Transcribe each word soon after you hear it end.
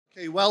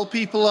Okay, while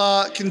people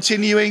are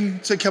continuing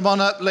to come on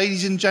up,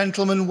 ladies and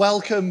gentlemen,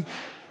 welcome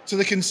to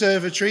the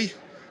Conservatory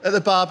at the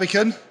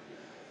Barbican.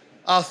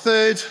 Our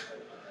third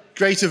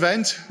great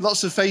event.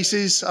 Lots of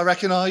faces I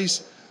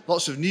recognise,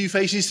 lots of new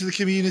faces to the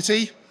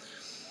community.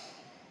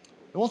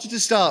 I wanted to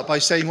start by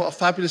saying what a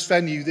fabulous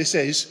venue this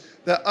is.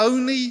 The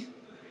only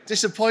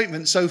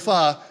disappointment so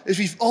far is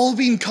we've all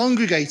been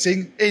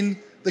congregating in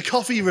the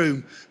coffee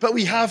room, but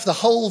we have the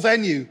whole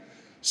venue.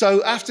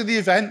 So after the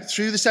event,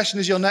 through the session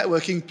as you're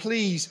networking,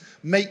 please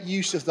make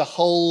use of the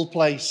whole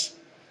place.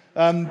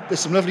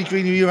 There's some lovely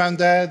greenery around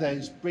there.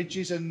 There's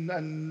bridges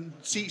and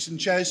seats and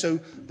chairs. So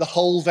the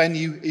whole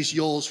venue is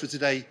yours for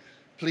today.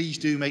 Please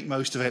do make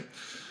most of it.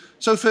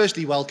 So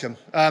firstly, welcome.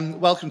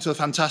 Welcome to a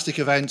fantastic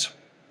event.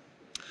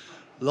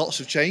 Lots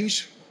have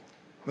changed.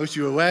 Most of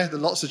you are aware that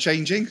lots are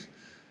changing.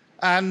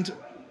 And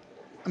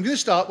I'm going to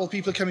start while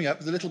people are coming up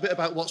with a little bit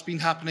about what's been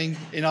happening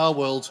in our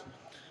world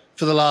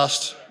for the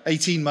last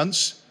 18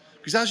 months,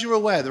 because as you're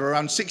aware, there are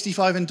around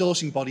 65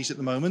 endorsing bodies at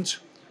the moment,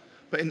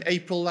 but in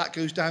April that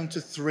goes down to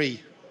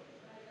three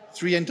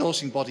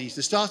endorsing bodies.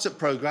 The startup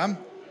programme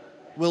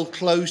will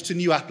close to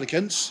new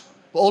applicants,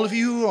 but all of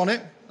you who are on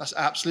it, that's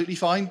absolutely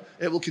fine.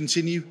 It will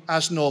continue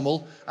as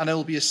normal, and there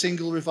will be a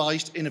single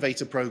revised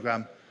innovator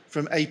programme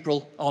from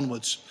April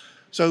onwards.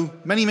 So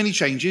many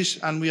changes,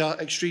 and we are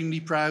extremely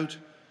proud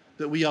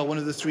that we are one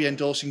of the three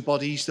endorsing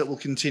bodies that will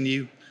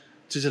continue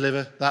to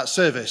deliver that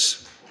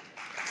service.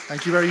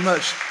 Thank you very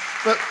much.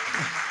 But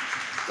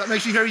that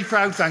makes me very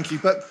proud, thank you.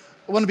 But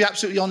I want to be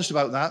absolutely honest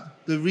about that.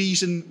 The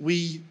reason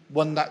we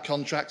won that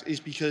contract is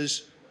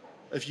because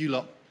of you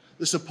lot.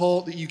 The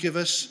support that you give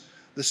us,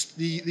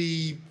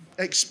 the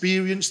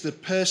experience, the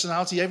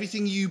personality,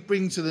 everything you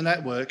bring to the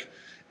network,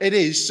 it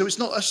is. So it's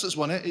not us that's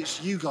won it, it's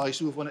you guys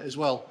who have won it as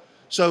well.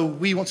 So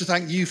we want to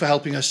thank you for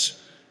helping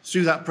us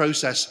through that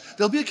process.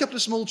 There'll be a couple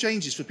of small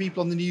changes for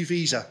people on the new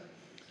visa,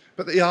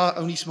 but they are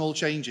only small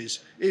changes.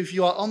 If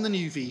you are on the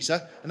new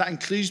visa, and that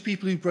includes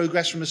people who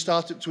progress from a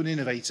startup to an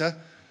innovator,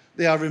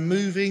 they are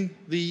removing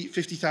the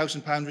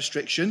 £50,000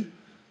 restriction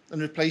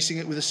and replacing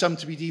it with a sum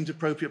to be deemed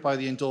appropriate by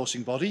the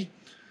endorsing body.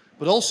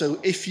 But also,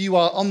 if you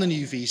are on the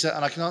new visa,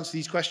 and I can answer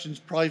these questions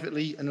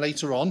privately and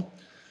later on,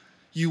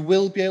 you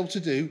will be able to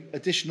do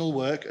additional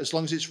work as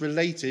long as it's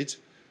related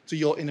to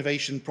your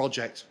innovation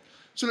project.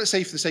 So let's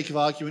say, for the sake of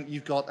argument,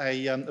 you've got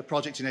a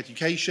project in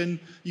education,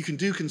 you can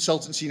do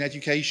consultancy in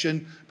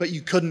education, but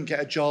you couldn't get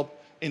a job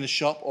in a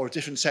shop or a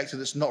different sector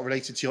that's not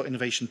related to your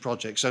innovation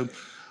project. So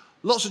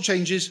lots of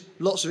changes,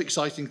 lots of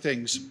exciting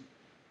things.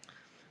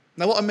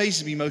 Now, what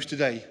amazes me most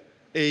today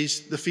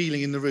is the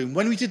feeling in the room.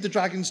 When we did the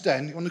Dragon's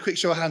Den, I want a quick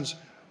show of hands.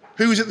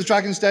 Who was at the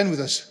Dragon's Den with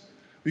us?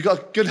 We got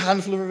a good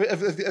handful of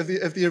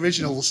the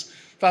originals.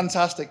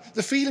 Fantastic.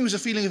 The feeling was a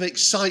feeling of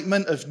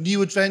excitement, of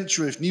new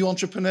adventure, of new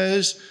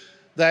entrepreneurs.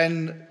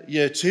 Then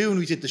year two, when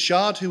we did the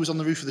Shard, who was on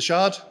the roof of the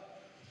Shard?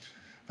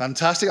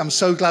 Fantastic. I'm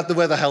so glad the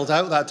weather held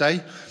out that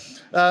day.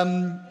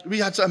 We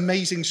had some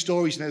amazing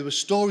stories, and there were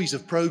stories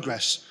of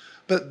progress.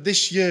 But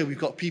this year, we've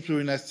got people who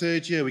are in their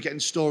third year. We're getting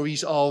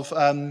stories of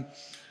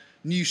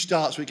new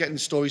starts. We're getting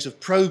stories of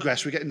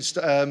progress. We're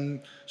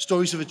getting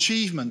stories of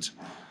achievement.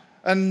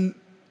 And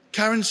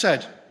Karen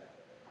said,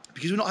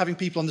 because we're not having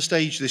people on the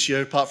stage this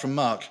year apart from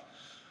Mark,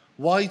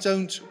 why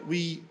don't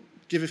we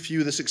give a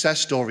few of the success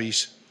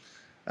stories?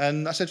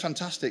 And I said,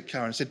 fantastic,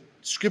 Karen. I said,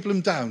 scribble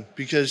them down,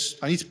 because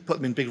I need to put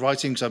them in big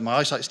writing because my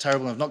eyesight's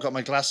terrible and I've not got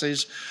my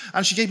glasses.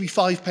 And she gave me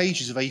 5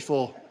 pages of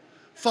A4.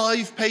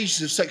 5 pages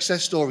of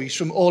success stories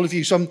from all of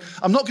you. So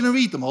I'm not going to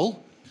read them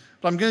all,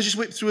 but I'm going to just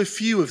whip through a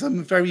few of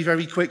them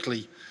very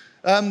quickly.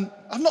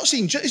 I've not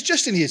seen, is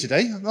Justin here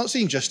today? I've not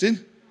seen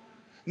Justin.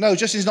 No,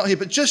 Justin's not here,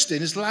 but Justin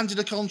has landed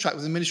a contract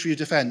with the Ministry of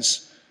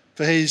Defence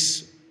for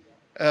his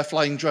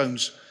flying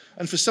drones.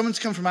 And for someone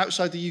to come from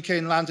outside the UK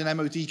and land an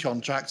MOD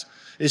contract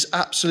is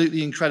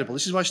absolutely incredible.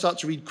 This is why I start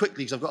to read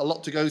quickly, because I've got a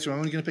lot to go through. I'm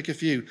only going to pick a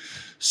few.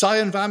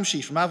 Sion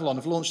Vamshi from Avalon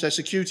have launched their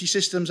security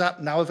systems app,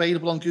 now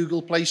available on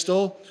Google Play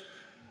Store.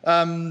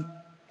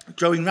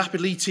 Growing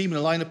rapidly, team and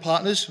a line of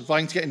partners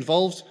vying to get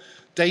involved.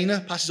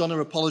 Dana passes on her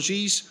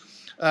apologies.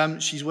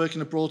 She's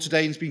working abroad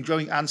today and has been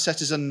growing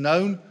Ancestors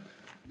Unknown.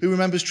 Who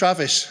remembers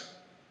Travis?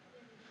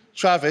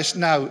 Travis.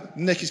 Now,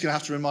 Nick is going to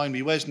have to remind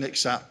me. Where's Nick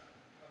sat?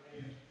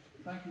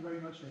 Thank you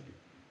very much, Nick.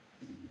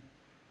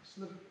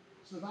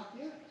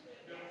 Slovakia?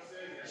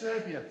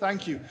 Serbia.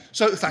 Thank you.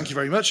 So, thank you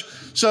very much.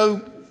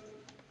 So,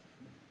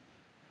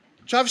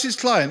 Travis's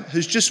client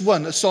has just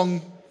won a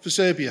song for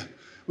Serbia,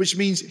 which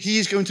means he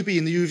is going to be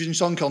in the Eurovision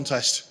Song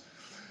Contest.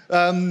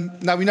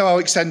 Now, we know how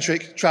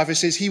eccentric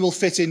Travis is. He will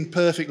fit in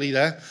perfectly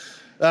there.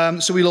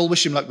 So we'll all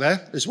wish him luck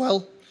there as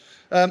well.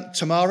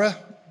 Tamara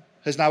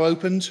has now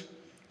opened,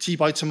 Tea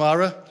by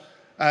Tamara,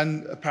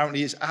 and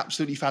apparently it's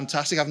absolutely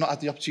fantastic. I've not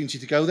had the opportunity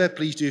to go there.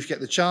 Please do if you get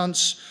the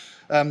chance.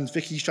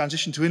 Vicky's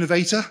transitioned to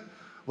Innovator.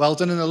 Well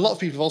done, and a lot of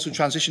people have also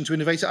transitioned to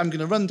Innovator. I'm going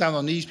to run down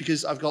on these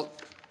because I've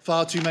got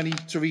far too many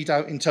to read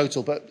out in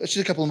total, but just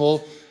a couple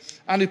more.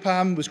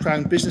 Anupam was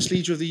crowned Business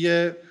Leader of the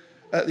Year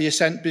at the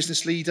Ascent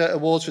Business Leader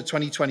Awards for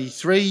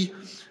 2023.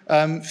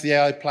 for the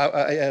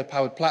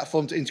AI-powered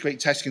platform to integrate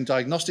testing and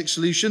diagnostic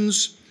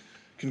solutions.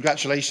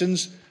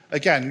 Congratulations.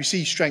 Again, we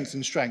see strength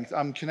and strength.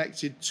 I'm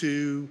connected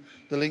to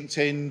the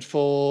LinkedIn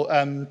for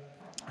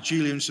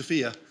Julia and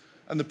Sophia,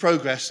 and the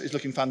progress is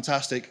looking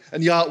fantastic,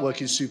 and the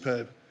artwork is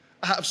superb.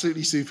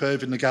 Absolutely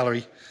superb in the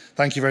gallery.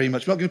 Thank you very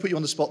much. I'm not going to put you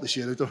on the spot this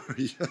year, though, don't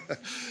worry.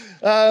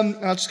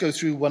 I'll just go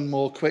through one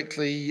more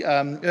quickly.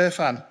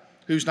 Irfan,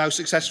 who's now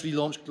successfully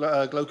launched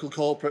local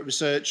corporate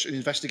research and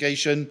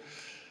investigation.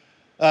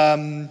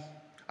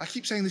 I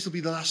keep saying this will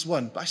be the last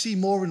one, but I see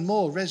more and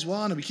more.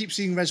 Rezwana, we keep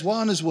seeing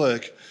Rezwana's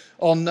work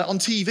on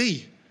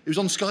TV. It was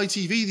on Sky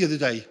TV the other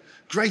day.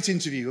 Great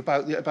interview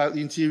about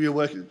the interior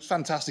work.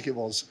 Fantastic it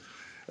was.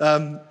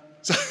 I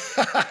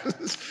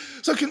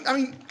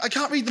mean, I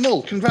can't read them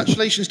all.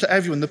 Congratulations to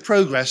everyone. The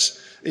progress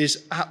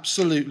is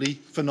absolutely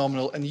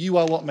phenomenal, and you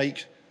are what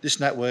make this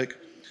network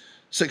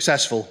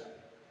successful.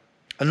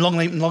 And long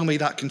may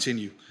that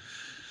continue.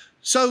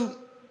 So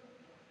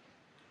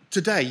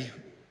today,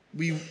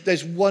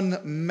 there's one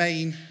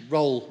main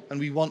role, and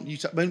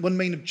one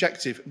main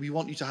objective. We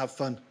want you to have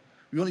fun.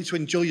 We want you to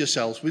enjoy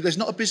yourselves. There's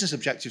not a business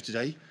objective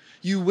today.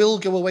 You will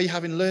go away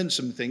having learned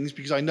some things,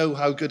 because I know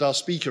how good our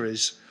speaker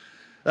is.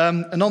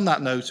 And on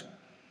that note,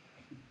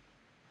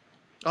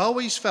 I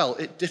always felt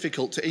it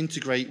difficult to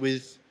integrate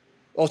with,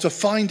 or to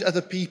find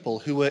other people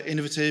who were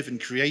innovative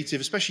and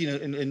creative, especially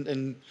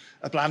in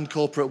a bland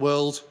corporate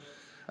world.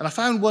 And I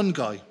found one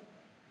guy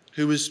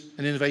who was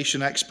an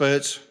innovation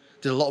expert,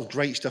 did a lot of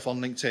great stuff on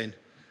LinkedIn.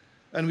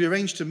 And we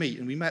arranged to meet,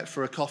 and we met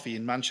for a coffee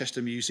in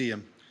Manchester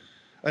Museum.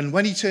 And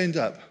when he turned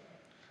up,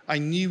 I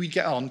knew we'd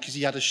get on because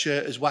he had a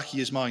shirt as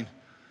wacky as mine.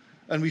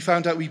 And we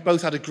found out we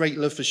both had a great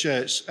love for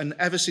shirts. And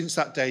ever since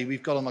that day,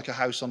 we've got on like a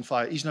house on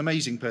fire. He's an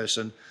amazing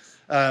person.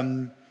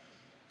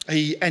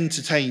 He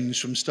entertains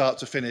from start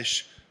to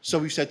finish. So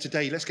we've said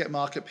today, let's get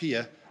Mark up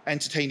here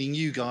entertaining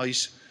you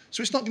guys.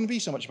 So it's not going to be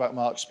so much about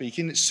Mark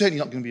speaking. It's certainly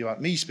not going to be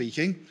about me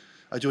speaking.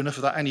 I do enough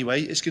of that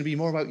anyway. It's going to be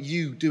more about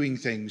you doing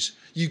things,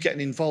 you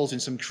getting involved in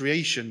some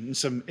creation and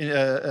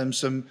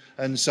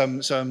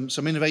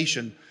some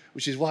innovation,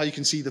 which is why you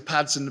can see the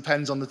pads and the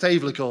pens on the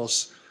table, of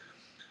course.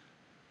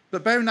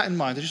 But bearing that in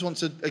mind, I just want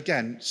to,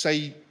 again,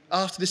 say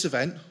after this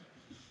event,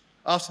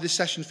 after this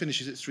session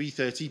finishes at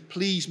 3:30,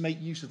 please make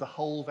use of the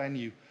whole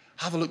venue.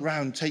 Have a look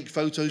round, take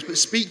photos, but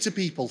speak to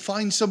people.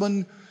 Find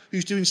someone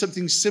who's doing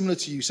something similar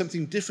to you,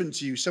 something different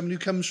to you, someone who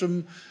comes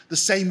from the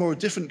same or a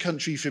different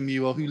country from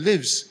you, or who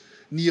lives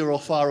near or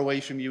far away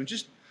from you. And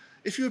just,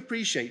 if you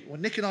appreciate,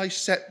 when Nick and I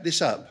set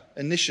this up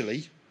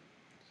initially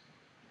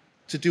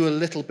to do a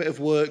little bit of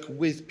work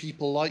with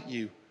people like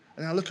you,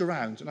 and I look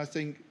around and I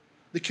think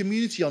the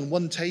community on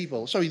one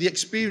table, the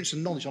experience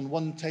and knowledge on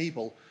one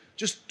table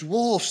just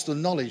dwarfs the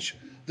knowledge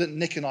that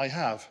Nick and I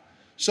have.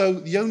 So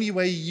the only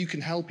way you can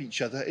help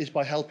each other is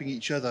by helping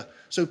each other.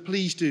 So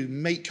please do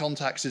make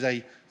contacts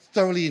today,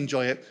 thoroughly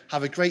enjoy it,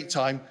 have a great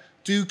time.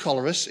 Do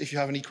collar us if you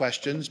have any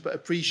questions, but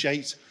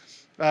appreciate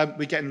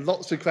we're getting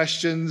lots of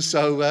questions.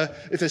 So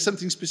if there's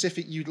something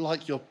specific you'd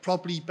like, you're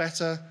probably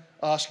better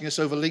asking us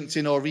over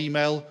LinkedIn or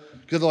email,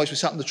 because otherwise we're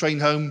sat on the train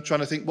home trying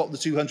to think what the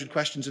 200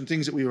 questions and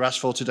things that we were asked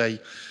for today.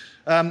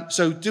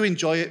 So do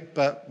enjoy it,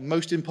 but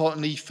most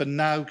importantly for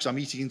now, because I'm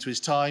eating into his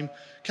time,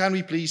 can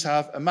we please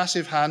have a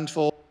massive hand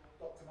for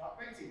Dr. Mark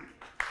Batey?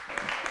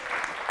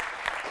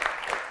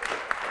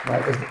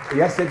 Right,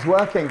 yes, it's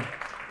working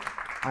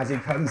as he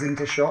comes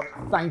into shot.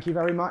 Thank you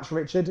very much,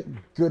 Richard.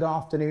 Good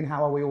afternoon.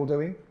 How are we all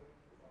doing?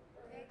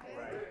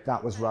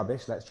 That was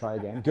rubbish. Let's try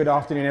again. Good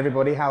afternoon,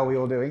 everybody. How are we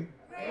all doing?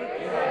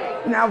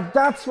 Now,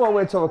 that's what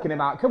we're talking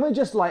about. Can we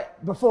just,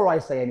 before I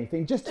say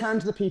anything, just turn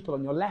to the people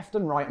on your left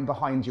and right and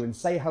behind you and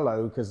say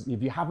hello, because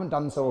if you haven't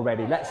done so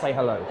already, let's say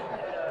hello.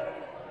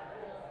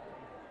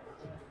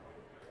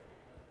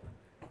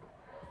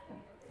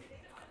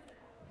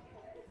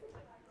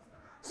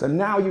 So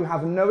now you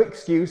have no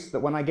excuse that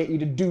when I get you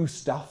to do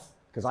stuff,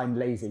 because I'm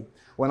lazy,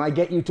 when I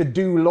get you to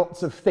do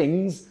lots of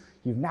things,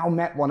 you've now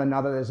met one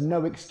another. There's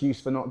no excuse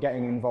for not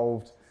getting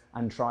involved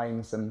and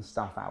trying some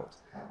stuff out.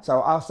 So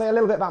I'll say a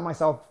little bit about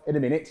myself in a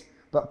minute,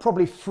 but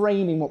probably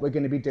framing what we're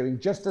going to be doing,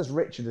 just as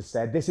Richard has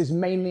said, this is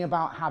mainly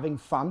about having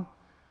fun.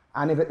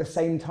 And if at the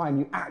same time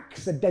you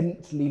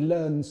accidentally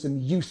learn some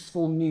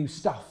useful new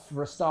stuff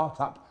for a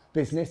startup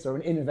business or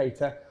an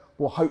innovator,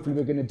 well, hopefully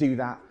we're going to do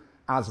that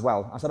as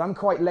well. I said, I'm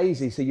quite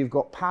lazy, so you've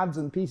got pads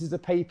and pieces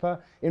of paper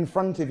in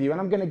front of you, and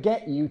I'm going to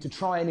get you to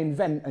try and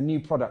invent a new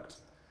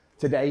product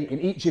today in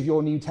each of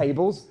your new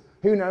tables.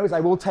 Who knows, I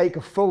will take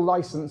a full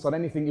license on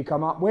anything you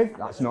come up with.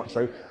 That's not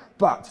true.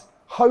 But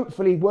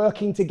hopefully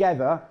working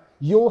together,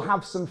 you'll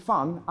have some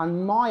fun.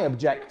 And my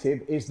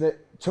objective is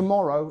that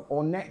tomorrow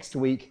or next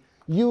week,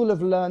 you'll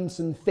have learned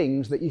some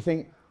things that you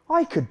think,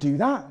 I could do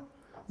that.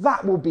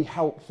 That will be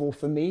helpful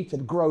for me to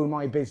grow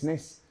my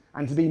business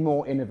and to be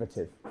more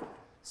innovative.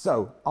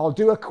 So I'll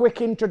do a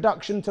quick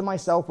introduction to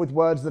myself with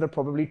words that are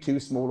probably too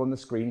small on the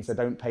screen, so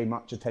don't pay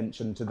much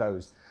attention to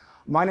those.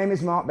 My name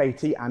is Mark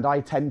Batey, and I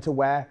tend to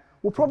wear,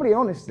 well, probably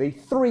honestly,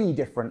 3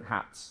 different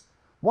hats.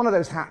 One of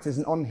those hats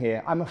isn't on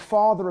here. I'm a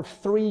father of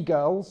 3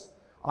 girls,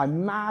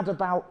 I'm mad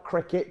about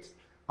cricket.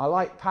 I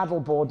like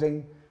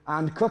paddleboarding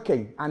and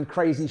cooking and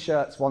crazy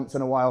shirts once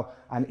in a while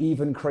and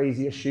even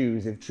crazier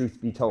shoes, if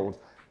truth be told.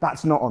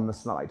 That's not on the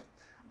slide.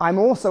 I'm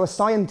also a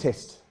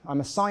scientist.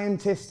 I'm a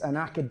scientist and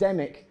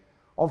academic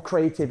of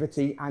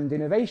creativity and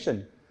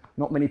innovation.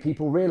 Not many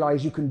people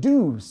realize you can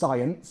do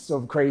science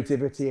of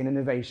creativity and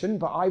innovation,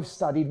 but I've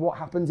studied what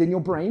happens in your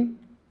brain.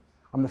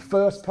 I'm the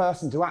first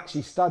person to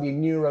actually study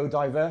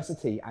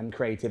neurodiversity and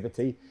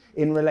creativity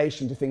in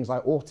relation to things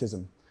like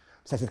autism,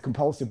 obsessive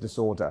compulsive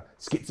disorder,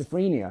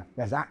 schizophrenia.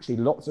 There's actually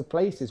lots of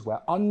places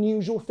where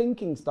unusual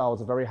thinking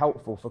styles are very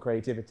helpful for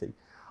creativity.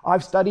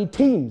 I've studied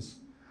teams.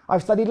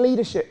 I've studied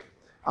leadership.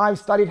 I've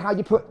studied how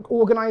you put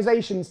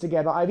organizations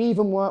together. I've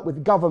even worked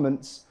with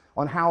governments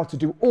on how to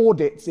do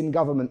audits in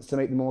governments to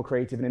make them more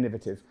creative and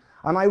innovative.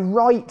 And I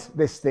write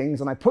these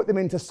things and I put them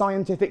into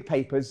scientific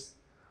papers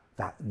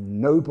that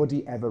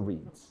nobody ever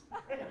reads.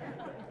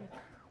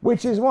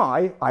 Which is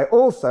why I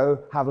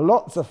also have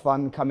lots of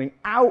fun coming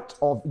out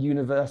of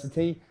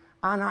university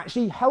and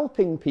actually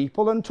helping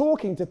people and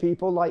talking to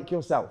people like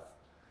yourself.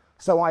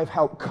 So I've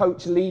helped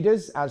coach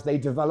leaders as they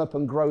develop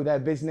and grow their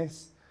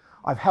business.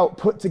 I've helped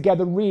put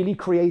together really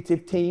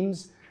creative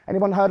teams.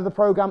 Anyone heard of the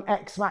program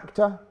X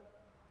Factor?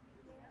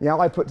 Yeah,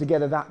 I put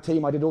together that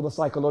team. I did all the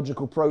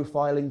psychological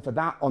profiling for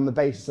that on the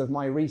basis of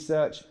my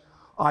research.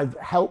 I've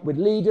helped with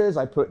leaders.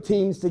 I put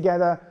teams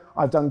together.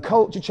 I've done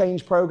culture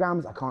change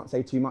programs. I can't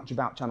say too much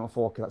about Channel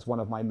 4 because that's one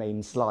of my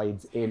main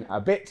slides in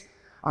a bit.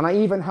 And I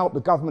even helped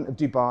the government of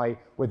Dubai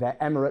with their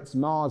Emirates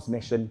Mars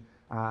mission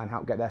and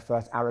helped get their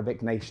first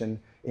Arabic nation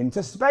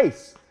into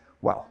space.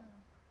 Well,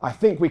 I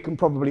think we can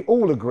probably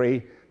all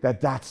agree that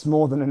that's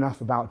more than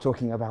enough about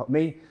talking about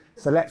me.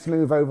 So let's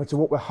move over to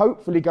what we're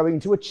hopefully going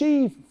to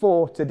achieve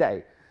for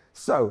today.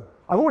 So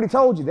I've already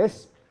told you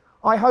this.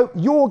 I hope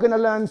you're going to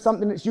learn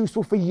something that's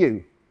useful for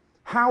you.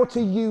 How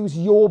to use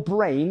your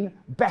brain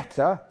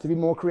better to be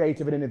more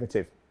creative and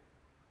innovative.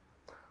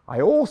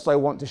 I also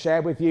want to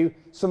share with you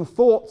some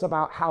thoughts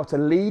about how to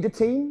lead a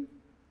team,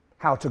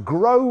 how to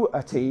grow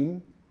a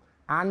team,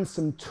 and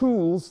some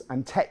tools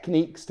and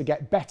techniques to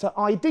get better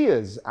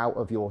ideas out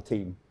of your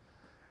team.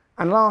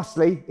 And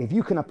lastly, if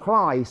you can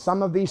apply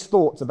some of these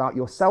thoughts about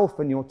yourself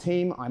and your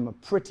team, I'm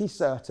pretty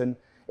certain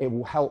it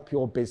will help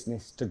your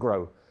business to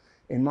grow.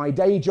 In my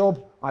day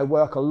job, I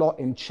work a lot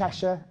in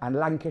Cheshire and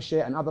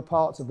Lancashire and other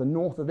parts of the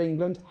north of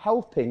England,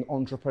 helping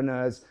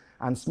entrepreneurs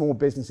and small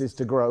businesses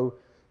to grow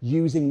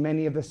using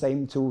many of the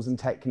same tools and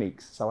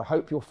techniques. So I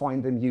hope you'll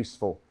find them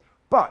useful.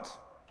 But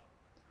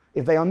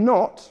if they are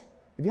not,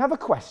 if you have a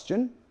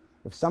question,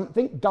 if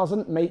something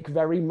doesn't make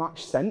very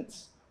much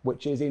sense,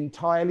 which is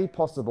entirely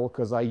possible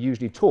because I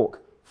usually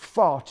talk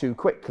far too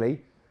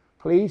quickly,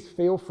 please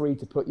feel free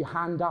to put your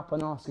hand up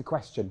and ask a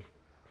question.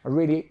 I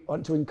really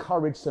want to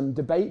encourage some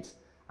debate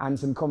and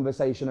some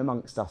conversation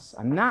amongst us.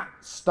 And that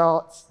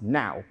starts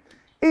now.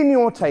 In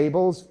your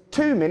tables,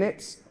 2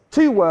 minutes,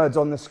 2 words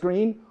on the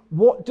screen.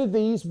 What do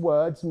these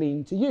words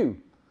mean to you?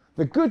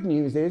 The good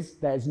news is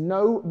there's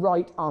no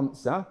right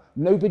answer.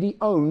 Nobody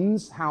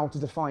owns how to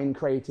define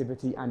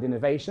creativity and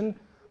innovation.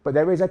 But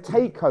there is a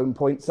take-home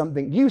point,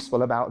 something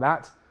useful about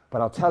that,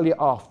 but I'll tell you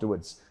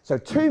afterwards. So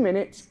 2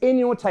 minutes in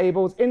your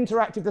tables,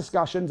 interactive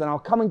discussions, and I'll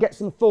come and get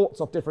some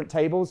thoughts off different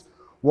tables.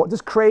 What does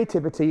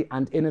creativity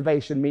and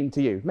innovation mean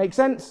to you? Make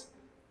sense?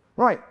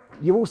 Right,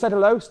 you all said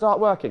hello, start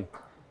working.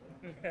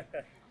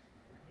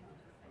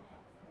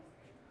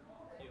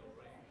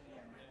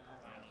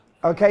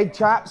 Okay,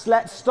 chaps,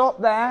 let's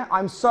stop there.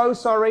 I'm so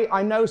sorry.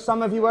 I know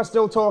some of you are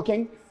still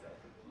talking.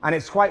 And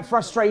it's quite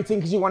frustrating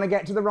because you want to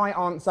get to the right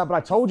answer, but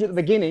I told you at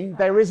the beginning,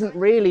 there isn't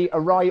really a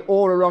right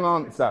or a wrong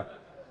answer.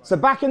 So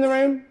back in the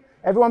room,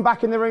 everyone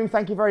back in the room,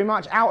 thank you very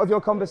much. Out of your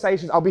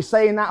conversations, I'll be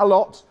saying that a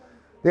lot.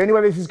 The only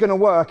way this is going to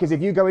work is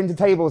if you go into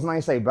tables and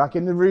I say, back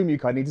in the room, you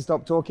kind of need to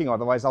stop talking,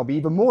 otherwise I'll be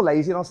even more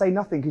lazy and I'll say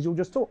nothing because you'll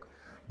just talk.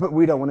 But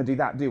we don't want to do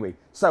that, do we?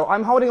 So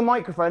I'm holding a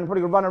microphone,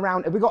 probably going to run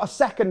around. Have we got a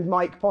second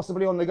mic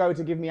possibly on the go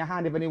to give me a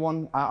hand if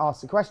anyone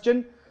asks a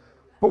question?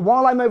 But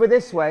while I'm over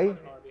this way,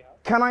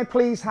 can I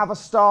please have a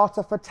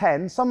starter for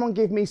 10? Someone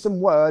give me some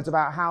words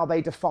about how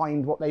they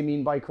defined what they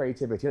mean by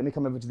creativity. Let me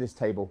come over to this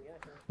table.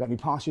 Let me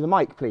pass you the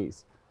mic,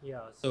 please.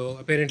 Yeah, so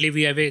apparently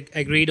we have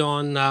agreed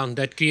on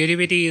that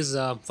creativity is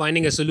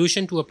finding a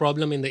solution to a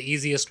problem in the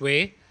easiest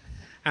way.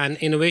 And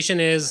innovation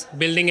is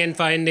building and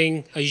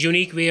finding a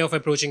unique way of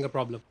approaching a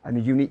problem. And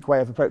a unique way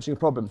of approaching a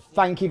problem.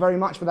 Thank you very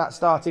much for that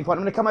starting point.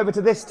 I'm going to come over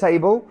to this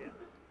table.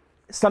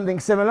 Something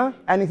similar?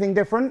 Anything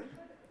different?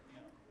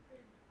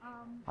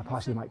 I'll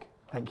pass you the mic.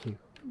 Thank you.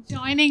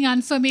 Joining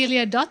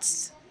unfamiliar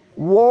dots.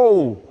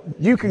 Whoa,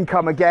 you can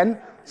come again.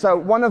 So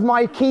one of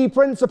my key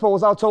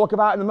principles I'll talk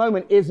about in a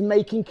moment is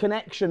making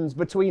connections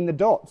between the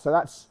dots. So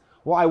that's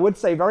what I would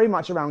say very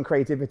much around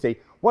creativity.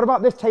 What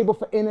about this table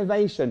for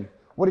innovation?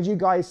 What did you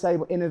guys say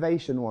what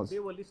innovation was? They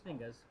were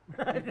listening us.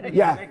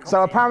 Yeah,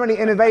 so apparently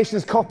innovation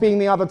is copying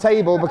the other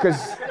table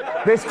because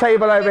this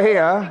table over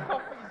here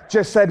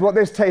just said what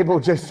this table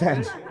just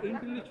said.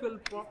 Intellectual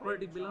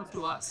property belongs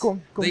to us. Go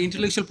on. The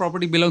intellectual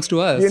property belongs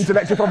to us. The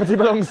intellectual property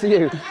belongs to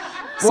you.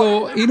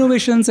 So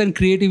innovations and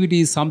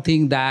creativity is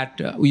something that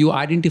you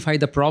identify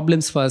the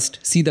problems first,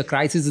 see the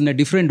crisis in a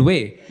different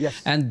way,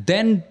 Yes. and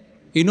then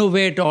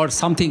innovate or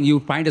something, you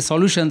find a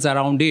solutions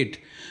around it,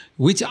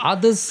 which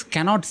others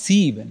cannot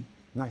see even.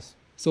 Nice.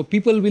 So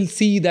people will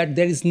see that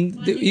there is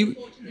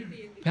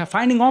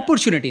finding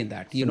opportunity in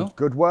that, you know.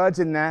 Good words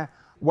in there.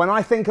 When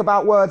I think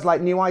about words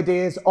like new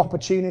ideas,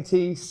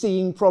 opportunity,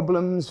 seeing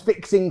problems,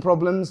 fixing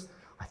problems,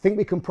 I think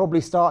we can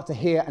probably start to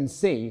hear and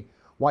see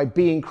why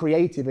being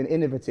creative and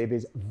innovative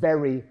is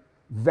very,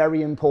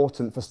 very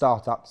important for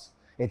startups.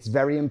 It's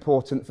very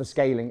important for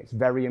scaling. It's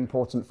very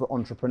important for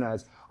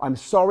entrepreneurs. I'm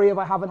sorry if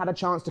I haven't had a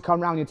chance to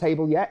come around your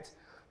table yet,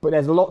 but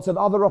there's lots of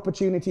other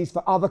opportunities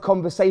for other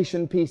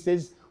conversation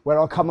pieces where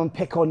I'll come and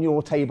pick on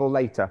your table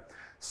later.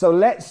 So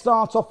let's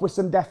start off with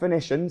some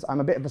definitions.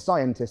 I'm a bit of a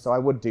scientist, so I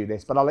would do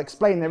this, but I'll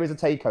explain there is a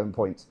take-home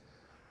point.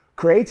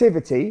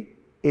 Creativity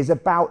is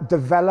about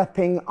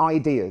developing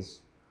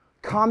ideas,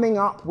 coming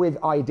up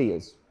with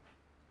ideas.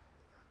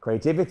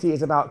 Creativity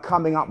is about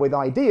coming up with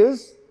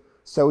ideas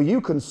so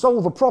you can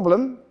solve a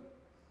problem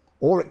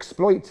or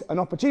exploit an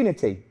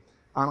opportunity.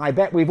 And I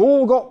bet we've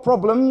all got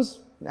problems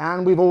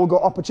and we've all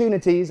got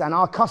opportunities, and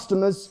our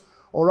customers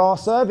or our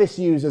service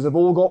users have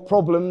all got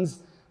problems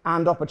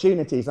and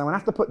opportunities. I'm going to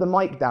have to put the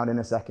mic down in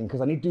a second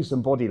because I need to do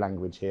some body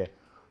language here.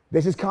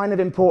 This is kind of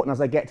important as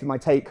I get to my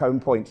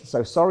take-home point.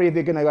 So sorry if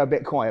you're going to go a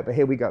bit quiet, but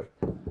here we go.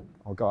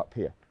 I'll go up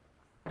here.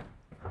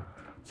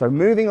 So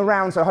moving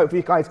around, so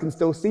hopefully you guys can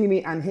still see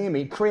me and hear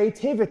me.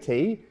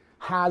 Creativity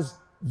has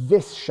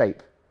this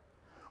shape.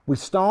 We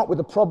start with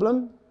a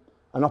problem,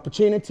 an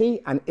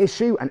opportunity, an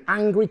issue, an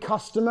angry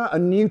customer, a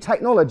new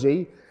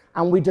technology,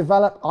 and we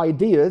develop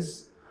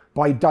ideas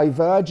by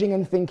diverging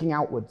and thinking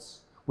outwards.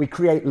 We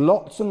create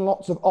lots and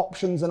lots of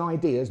options and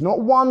ideas.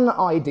 Not one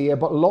idea,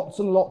 but lots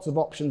and lots of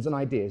options and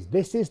ideas.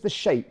 This is the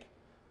shape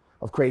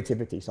of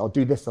creativity. So I'll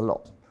do this a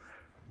lot.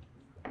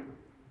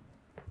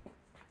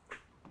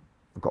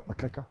 I've got my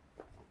clicker.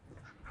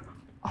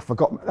 I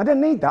forgot. I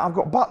don't need that. I've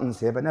got buttons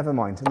here, but never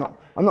mind.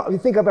 You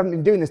think I haven't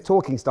been doing this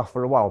talking stuff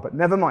for a while, but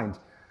never mind.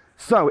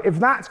 So if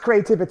that's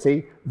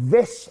creativity,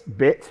 this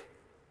bit,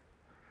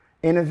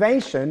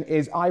 innovation,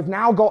 is I've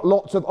now got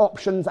lots of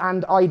options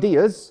and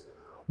ideas.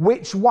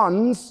 Which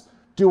ones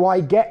do I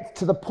get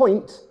to the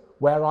point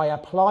where I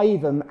apply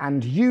them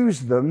and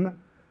use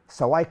them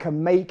so I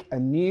can make a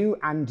new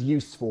and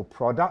useful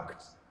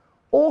product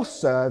or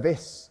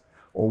service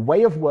or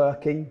way of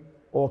working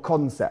or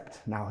concept?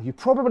 Now, you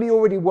probably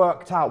already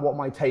worked out what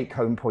my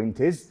take-home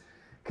point is,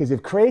 because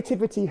if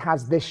creativity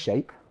has this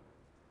shape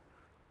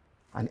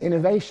and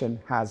innovation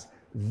has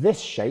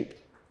this shape,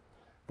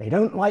 they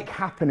don't like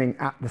happening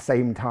at the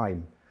same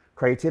time.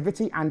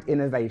 Creativity and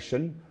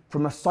innovation,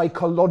 from a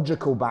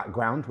psychological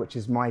background, which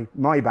is my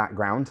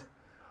background,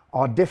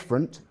 are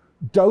different.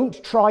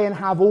 Don't try and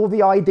have all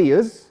the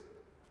ideas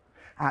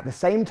at the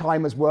same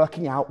time as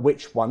working out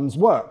which ones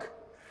work.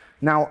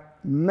 Now,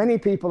 many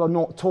people are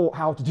not taught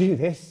how to do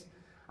this,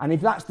 and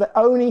if that's the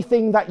only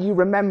thing that you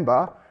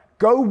remember,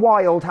 go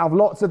wild, have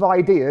lots of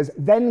ideas,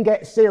 then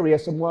get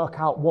serious and work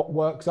out what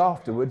works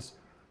afterwards.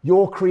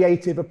 Your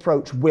creative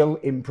approach will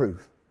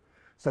improve.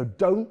 So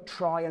don't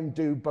try and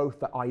do both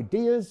the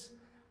ideas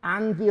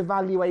and the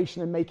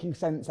evaluation and making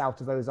sense out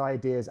of those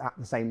ideas at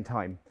the same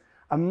time.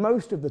 And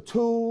most of the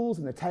tools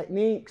and the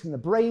techniques and the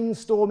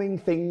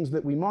brainstorming things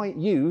that we might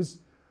use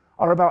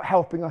are about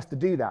helping us to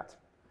do that.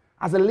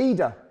 As a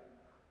leader,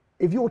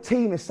 if your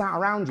team is sat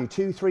around you,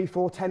 2, 3,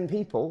 4, 10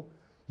 people,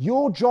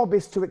 your job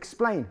is to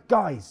explain,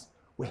 guys,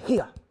 we're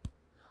here.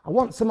 I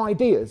want some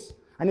ideas.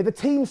 And if the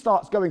team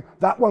starts going,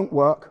 that won't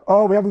work,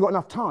 oh, we haven't got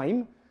enough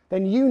time,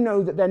 then you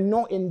know that they're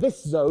not in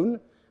this zone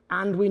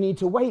and we need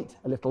to wait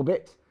a little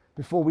bit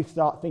before we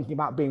start thinking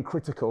about being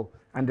critical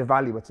and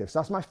evaluative. So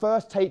that's my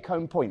first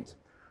take-home point.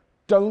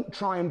 Don't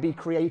try and be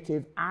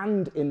creative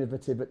and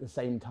innovative at the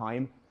same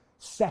time.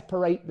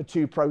 Separate the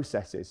two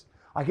processes.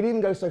 I could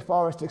even go so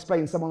far as to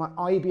explain someone like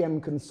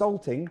IBM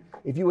Consulting,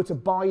 if you were to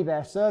buy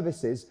their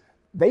services,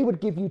 they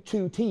would give you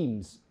two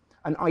teams,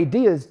 an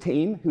ideas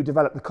team who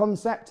develop the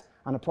concept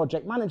and a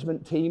project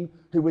management team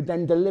who would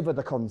then deliver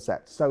the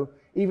concept. So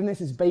even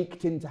this is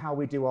baked into how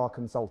we do our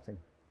consulting.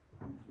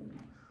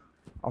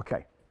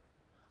 Okay.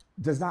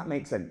 Does that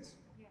make sense?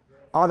 Yeah.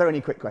 Are there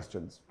any quick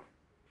questions?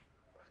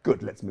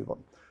 Good, let's move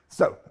on.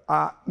 So,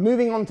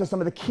 moving on to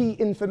some of the key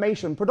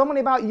information,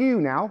 predominantly about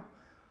you now,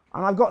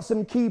 and I've got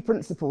some key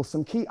principles,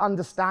 some key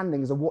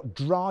understandings of what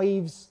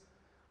drives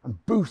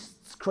and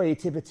boosts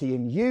creativity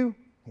in you,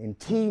 in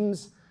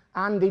teams,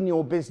 and in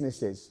your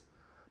businesses.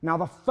 Now,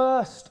 the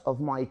first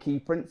of my key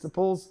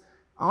principles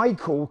I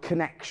call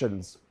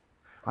connections,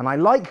 and I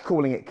like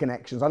calling it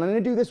connections. I'm going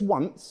to do this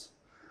once.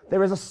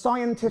 There is a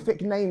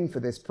scientific name for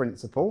this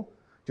principle.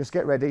 Just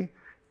get ready.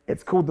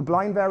 It's called the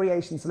blind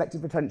variation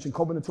selective retention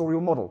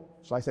combinatorial model.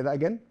 Shall I say that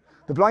again?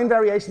 The blind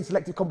variation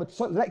selective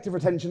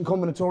retention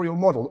combinatorial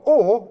model,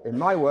 or, in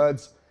my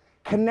words,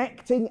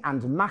 connecting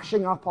and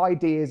mashing up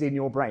ideas in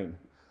your brain.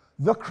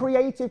 The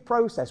creative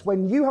process,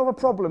 when you have a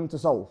problem to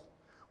solve,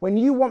 when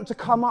you want to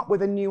come up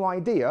with a new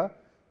idea,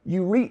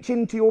 You reach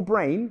into your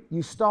brain,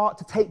 you start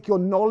to take your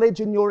knowledge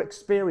and your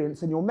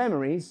experience and your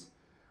memories,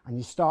 and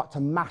you start to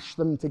mash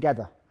them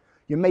together.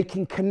 You're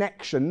making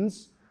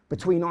connections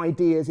between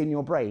ideas in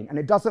your brain. And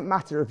it doesn't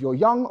matter if you're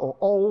young or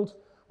old,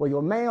 whether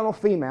you're male or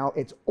female,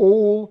 it's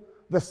all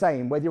the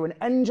same. Whether you're an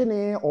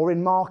engineer or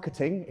in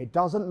marketing, it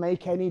doesn't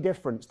make any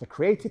difference. The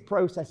creative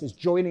process is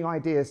joining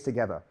ideas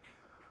together.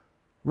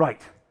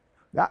 Right,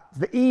 that's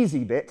the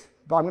easy bit,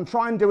 but I'm going to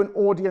try and do an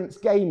audience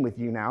game with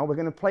you now. We're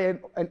going to play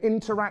an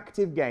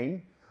interactive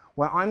game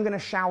where I'm going to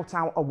shout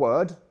out a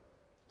word,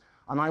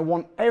 and I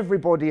want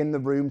everybody in the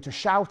room to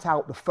shout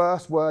out the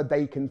first word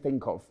they can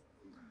think of.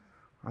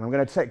 And I'm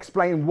going to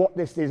explain what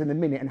this is in a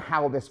minute and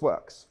how this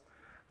works.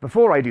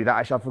 Before I do that,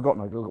 actually, I've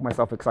forgotten, I got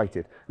myself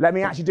excited. Let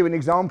me actually do an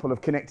example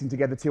of connecting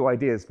together two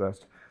ideas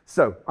first.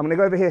 So I'm going to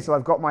go over here so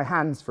I've got my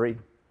hands free.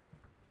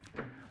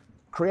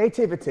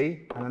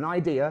 Creativity and an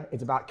idea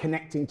is about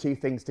connecting two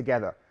things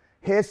together.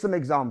 Here's some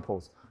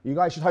examples. You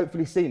guys should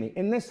hopefully see me.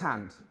 In this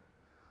hand,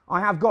 I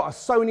have got a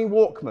Sony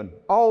Walkman,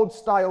 old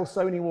style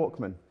Sony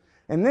Walkman.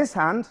 In this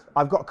hand,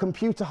 I've got a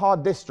computer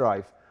hard disk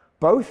drive.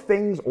 Both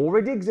things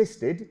already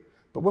existed,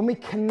 but when we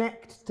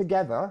connect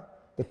together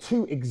the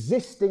two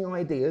existing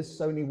ideas,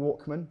 Sony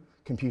Walkman,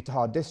 computer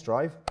hard disk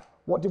drive,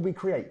 what did we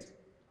create?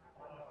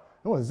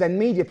 Oh, Zen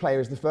Media Player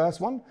is the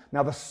first one.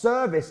 Now, the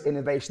service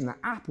innovation that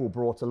Apple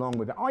brought along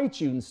with the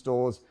iTunes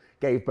stores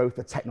gave both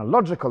a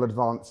technological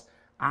advance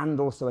and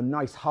also a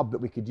nice hub that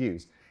we could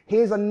use.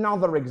 Here's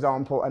another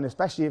example, and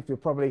especially if you're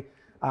probably,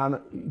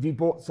 if you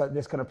bought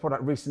this kind of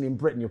product recently in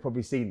Britain, you've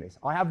probably seen this.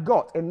 I have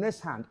got in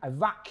this hand a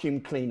vacuum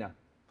cleaner.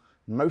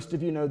 Most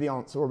of you know the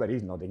answer already.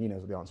 He's nodding, he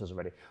knows what the answer is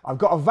already. I've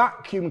got a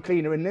vacuum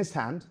cleaner in this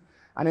hand,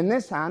 and in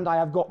this hand I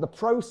have got the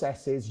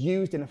processes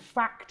used in a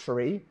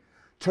factory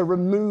to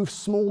remove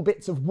small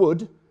bits of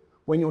wood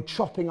when you're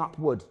chopping up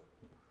wood.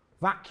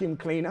 Vacuum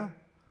cleaner,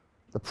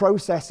 the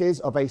processes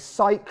of a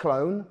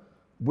cyclone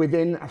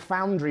within a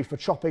foundry for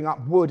chopping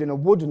up wood in a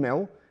wood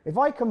mill. If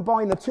I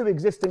combine the two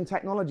existing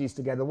technologies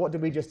together, what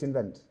did we just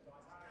invent?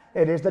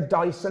 It is the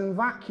Dyson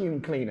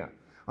vacuum cleaner.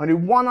 I do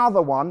one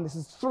other one. This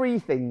is three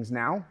things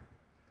now.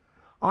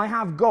 I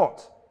have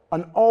got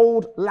an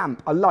old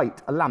lamp, a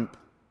lamp.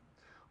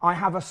 I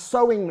have a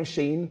sewing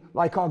machine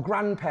like our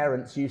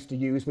grandparents used to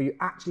use, where you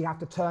actually have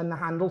to turn the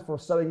handle for a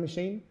sewing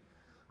machine.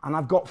 And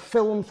I've got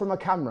film from a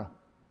camera.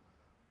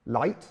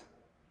 Light,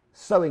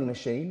 sewing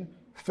machine,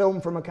 film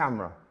from a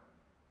camera.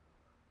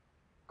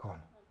 Go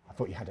on, I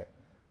thought you had it.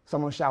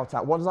 Someone shout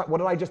out. What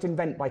did I just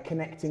invent by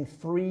connecting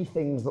three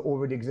things that are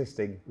already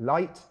existing?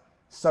 Light,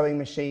 sewing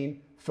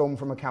machine, film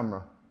from a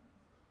camera.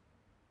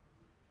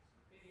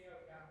 Video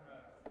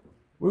camera.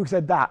 Who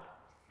said that?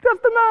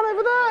 Just the man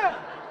over there.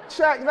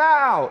 Check that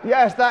out.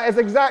 Yes, that is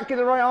exactly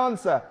the right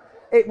answer.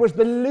 It was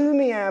the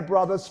Lumiere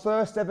brothers'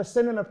 first ever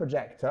cinema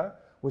projector,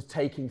 was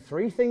taking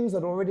three things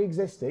that are already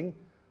existing,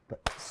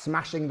 but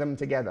smashing them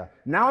together.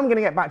 Now I'm going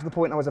to get back to the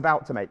point I was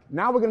about to make.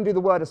 Now we're going to do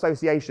the word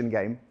association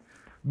game,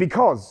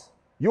 because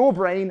your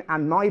brain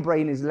and my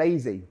brain is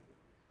lazy.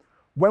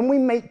 When we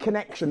make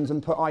connections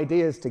and put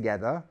ideas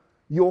together,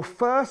 your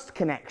first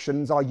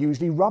connections are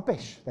usually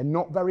rubbish. They're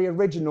not very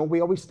original. We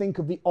always think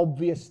of the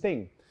obvious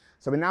thing.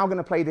 So we're now going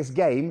to play this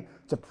game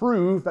to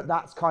prove that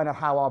that's kind of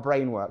how our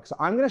brain works. So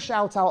I'm going to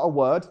shout out a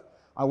word.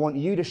 I want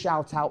you to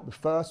shout out the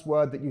first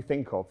word that you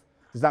think of.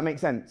 Does that make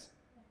sense?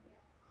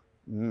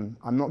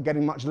 I'm not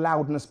getting much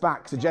loudness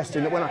back,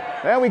 suggesting that when I...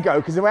 There we go,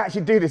 because if I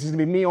actually do this, it's going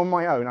to be me on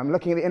my own. I'm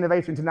looking at the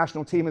Innovator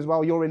International team as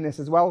well. You're in this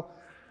as well.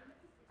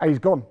 Oh, he's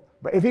gone.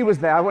 But if he was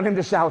there, I want him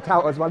to shout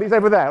out as well. He's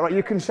over there. Right,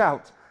 you can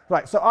shout.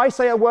 Right, so I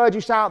say a word,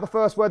 you shout out the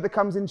first word that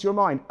comes into your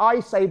mind. I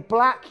say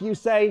black, you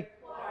say...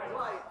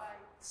 White.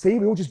 See,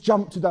 we all just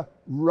jump to the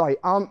right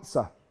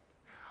answer.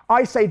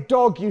 I say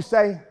dog, you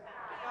say...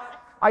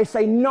 I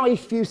say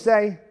knife, you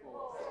say...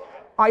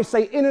 I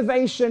say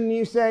innovation,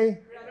 you say...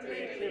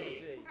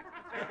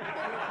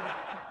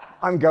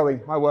 I'm going,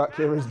 my work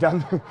here is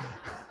done.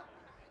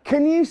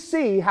 Can you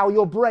see how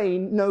your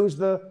brain knows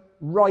the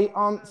right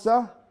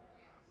answer?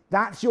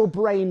 That's your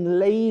brain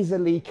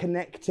lazily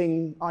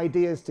connecting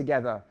ideas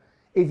together.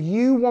 If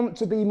you want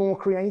to be more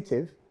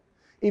creative,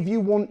 if you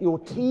want your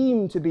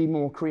team to be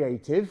more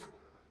creative,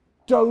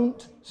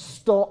 don't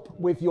stop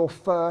with your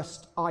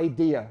first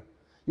idea.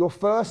 Your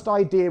first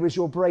idea is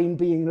your brain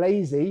being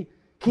lazy.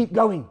 Keep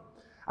going.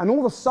 And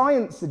all the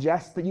science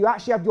suggests that you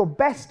actually have your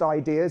best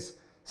ideas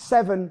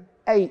 7,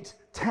 8,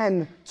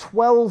 10,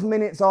 12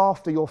 minutes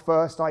after your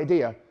first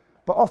idea.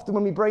 But often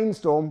when we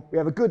brainstorm, we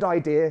have a good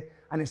idea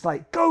and it's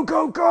like, go,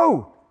 go,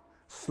 go.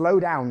 Slow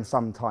down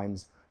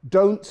sometimes.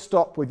 Don't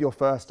stop with your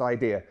first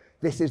idea.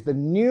 This is the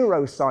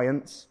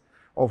neuroscience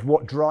of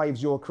what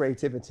drives your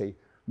creativity.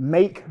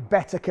 Make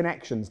better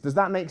connections. Does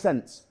that make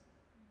sense?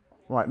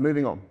 Right,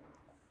 moving on.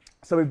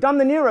 So we've done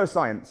the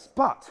neuroscience,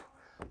 but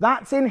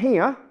that's in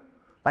here,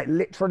 like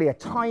literally a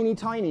tiny,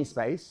 tiny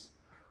space.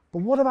 But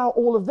what about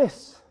all of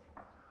this?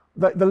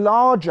 The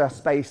larger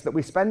space that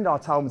we spend our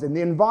times in,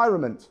 the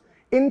environment.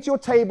 Into your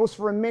tables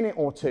for a minute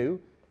or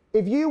two.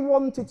 If you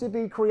wanted to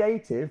be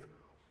creative,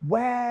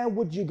 where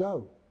would you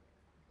go?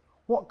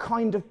 what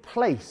kind of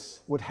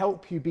place would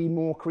help you be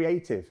more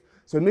creative?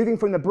 So moving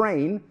from the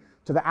brain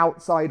to the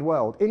outside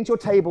world. Into your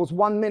tables,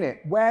 1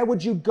 minute. Where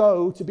would you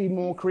go to be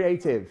more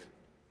creative?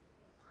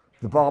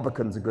 The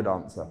Barbican's a good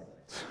answer.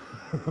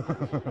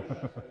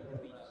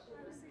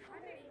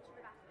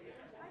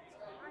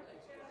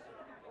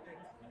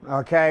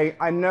 Okay,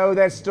 I know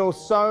there's still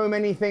so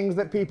many things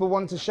that people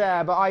want to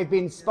share, but I've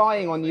been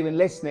spying on you and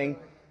listening,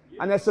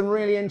 and there's some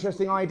really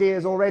interesting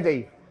ideas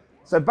already.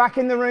 So back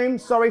in the room,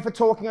 sorry for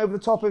talking over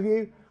the top of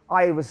you.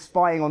 I was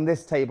spying on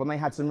this table, and they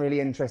had some really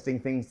interesting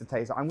things to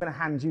say. So I'm going to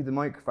hand you the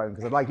microphone,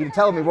 because I'd like you to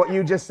tell me what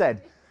you just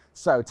said.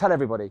 So tell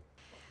everybody.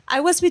 I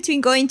was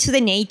between going to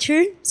the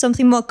nature,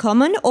 something more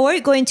common, or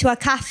going to a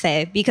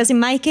cafe, because in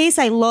my case,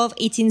 I love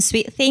eating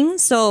sweet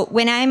things. So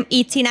when I'm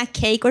eating a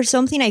cake or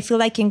something, I feel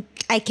like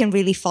I can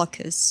really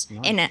focus.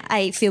 Nice. And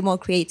I feel more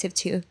creative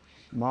too.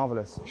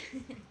 Marvelous.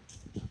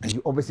 And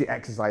you obviously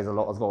exercise a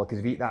lot as well, because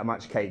if you eat that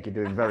much cake, you're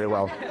doing very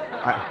well.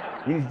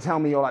 You need to tell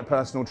me you're like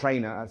personal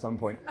trainer at some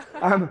point.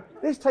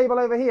 This table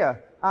over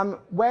here,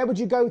 where would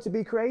you go to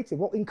be creative?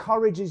 What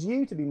encourages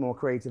you to be more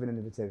creative and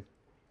innovative?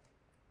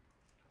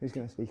 Who's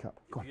going to speak up?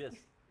 Go on. If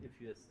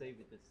you stay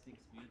with the 6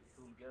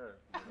 beautiful girls,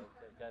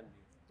 can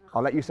be.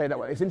 I'll let you say that.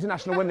 It's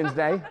International Women's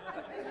Day.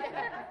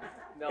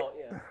 No,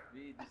 yeah.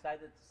 We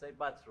decided to say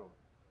bathroom.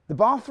 The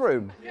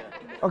bathroom? Yeah.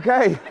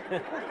 Okay.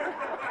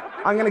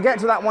 I'm going to get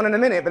to that one in a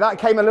minute, but that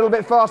came a little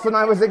bit faster than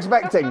I was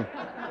expecting.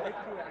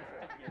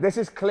 This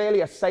is clearly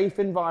a safe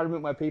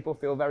environment where people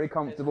feel very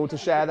comfortable to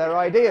share their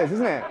ideas,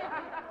 isn't it?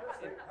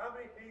 How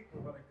many people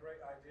have got a great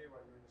idea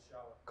when you're in the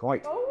shower?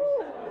 Quite.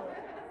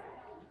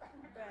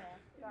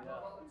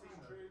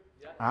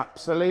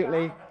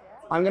 Absolutely.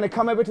 I'm going to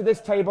come over to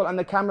this table, and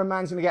the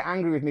cameraman's going to get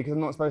angry with me because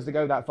I'm not supposed to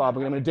go that far, but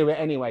I'm going to do it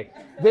anyway.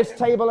 This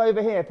table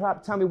over here,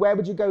 perhaps tell me, where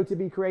would you go to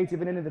be creative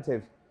and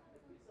innovative?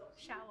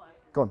 Shower.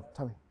 Go on,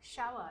 tell me.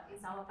 Shower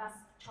is our best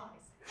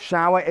choice.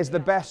 Shower is the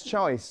best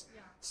choice.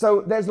 Yeah.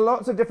 So there's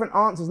lots of different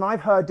answers, and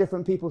I've heard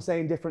different people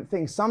saying different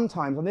things.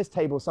 Sometimes on this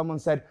table, someone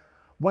said,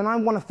 when I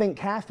want to think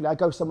carefully, I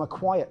go somewhere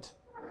quiet,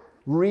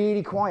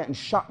 really quiet, and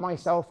shut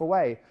myself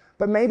away.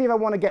 But maybe if I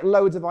want to get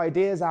loads of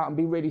ideas out and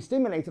be really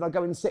stimulated, I'll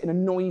go and sit in a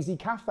noisy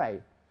cafe.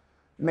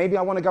 Maybe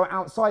I want to go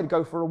outside,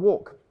 go for a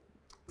walk.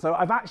 So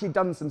I've actually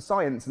done some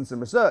science and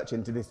some research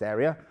into this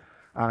area.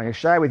 And I'm going to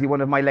share with you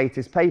one of my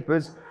latest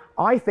papers.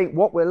 I think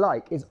what we're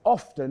like is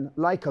often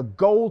like a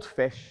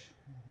goldfish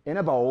in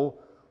a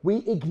bowl. We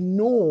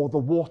ignore the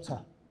water.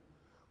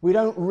 We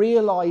don't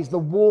realize the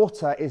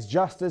water is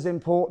just as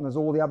important as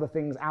all the other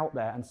things out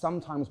there. And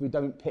sometimes we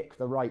don't pick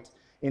the right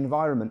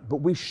environment. But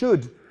we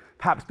should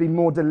perhaps be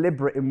more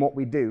deliberate in what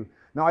we do.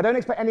 Now, I don't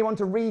expect anyone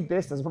to read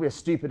this. That's probably a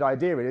stupid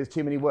idea. It is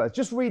too many words.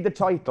 Just read the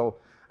title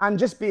and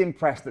just be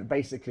impressed that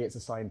basically it's a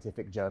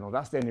scientific journal.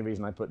 That's the only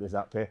reason I put this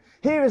up here.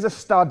 Here is a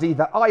study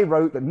that I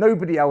wrote that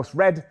nobody else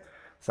read,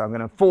 so I'm going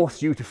to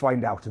force you to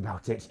find out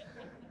about it.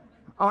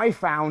 I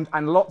found,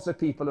 and lots of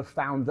people have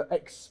found, that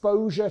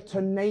exposure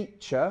to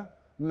nature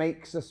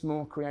makes us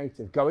more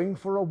creative. Going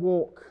for a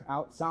walk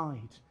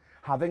outside,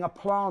 having a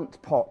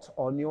plant pot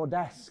on your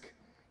desk,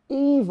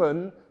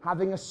 even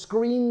having a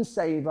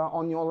screensaver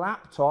on your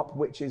laptop,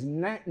 which is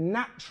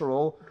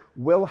natural,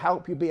 will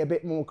help you be a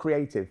bit more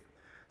creative.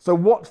 So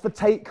what's the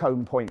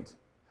take-home point?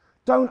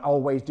 Don't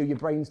always do your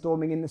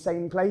brainstorming in the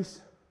same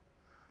place.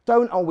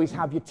 Don't always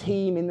have your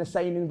team in the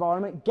same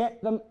environment.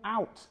 Get them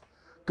out.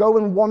 Go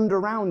and wander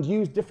around,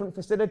 use different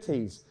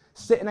facilities,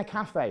 sit in a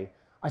cafe.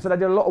 I said I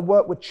did a lot of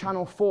work with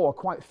Channel 4, a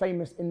quite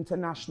famous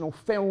international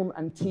film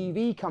and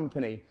TV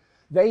company.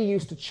 They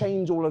used to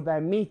change all of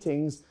their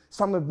meetings.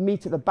 Some would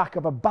meet at the back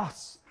of a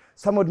bus.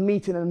 Some would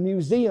meet in a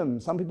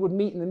museum. Some people would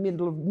meet in the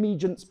middle of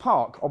Regent's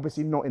Park,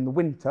 obviously not in the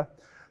winter.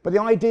 But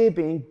the idea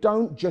being,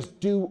 don't just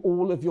do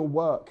all of your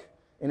work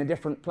in a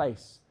different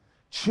place.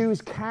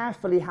 Choose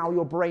carefully how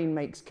your brain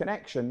makes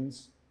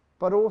connections,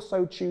 but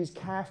also choose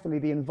carefully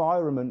the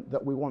environment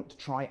that we want to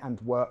try and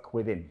work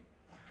within.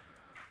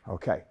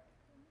 Okay.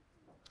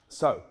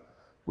 So,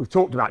 we've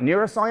talked about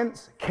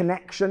neuroscience,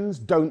 connections,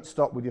 don't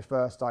stop with your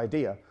first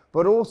idea.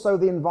 But also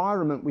the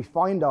environment we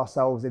find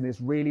ourselves in is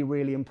really,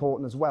 really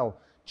important as well.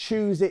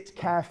 Choose it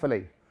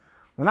carefully.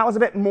 And that was a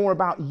bit more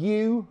about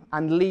you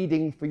and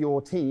leading for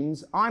your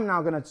teams. I'm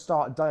now going to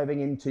start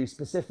diving into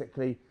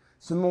specifically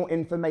some more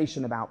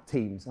information about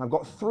teams. And I've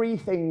got 3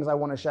 things I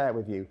want to share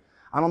with you.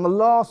 And on the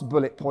last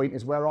bullet point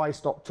is where I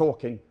stop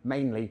talking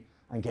mainly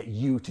and get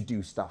you to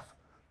do stuff.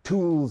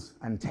 Tools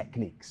and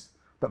techniques.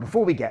 But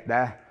before we get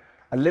there,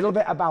 a little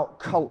bit about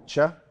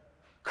culture,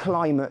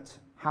 climate.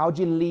 How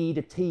do you lead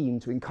a team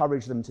to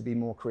encourage them to be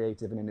more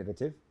creative and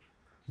innovative?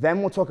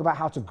 Then we'll talk about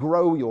how to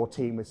grow your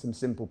team with some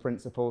simple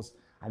principles,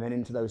 and then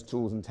into those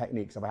tools and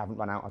techniques if I haven't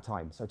run out of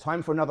time. So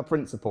time for another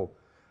principle.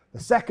 The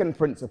second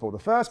principle. The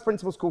first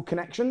principle is called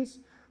connections.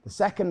 The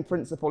second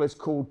principle is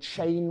called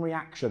chain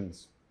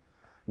reactions.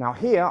 Now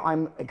here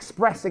I'm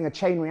expressing a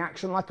chain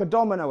reaction like a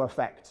domino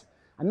effect.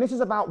 And this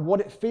is about what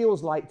it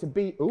feels like to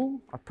be,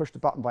 ooh, I pushed a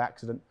button by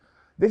accident.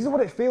 This is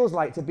what it feels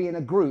like to be in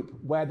a group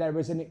where there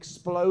is an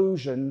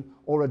explosion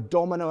or a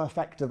domino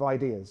effect of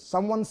ideas.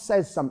 Someone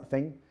says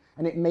something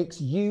and it makes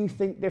you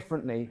think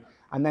differently,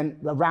 and then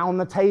around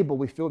the table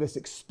we feel this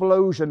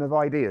explosion of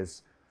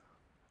ideas.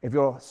 If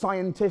you're a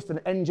scientist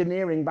and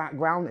engineering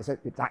background,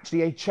 it's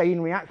actually a chain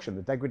reaction,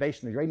 the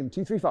degradation of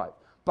uranium-235,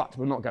 but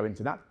we'll not go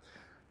into that.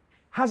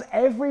 Has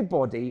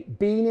everybody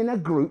been in a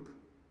group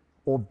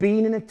or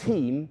been in a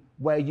team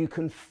where you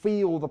can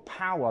feel the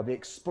power, the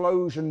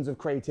explosions of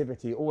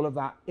creativity, all of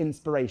that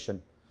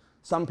inspiration?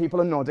 Some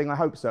people are nodding, I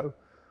hope so.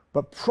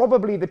 But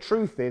probably the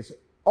truth is,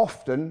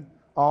 often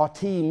our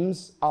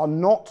teams are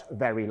not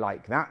very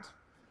like that.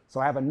 So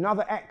I have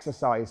another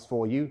exercise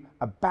for you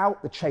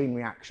about the chain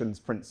reactions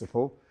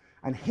principle.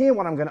 And here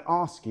what I'm going to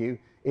ask you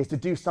is to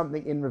do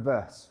something in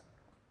reverse.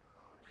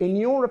 In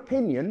your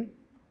opinion,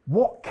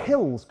 what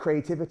kills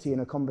creativity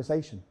in a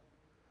conversation?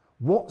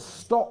 What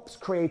stops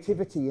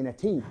creativity in a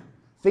team?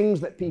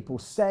 Things that people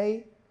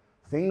say,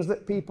 things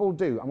that people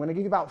do. I'm going to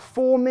give you about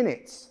 4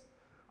 minutes,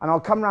 and I'll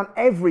come around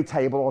every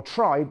table, or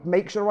try,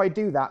 make sure I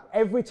do that,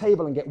 every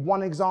table, and get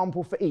one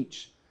example for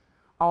each.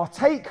 Our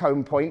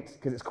take-home point,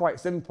 because it's quite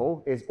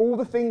simple, is all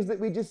the things that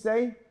we just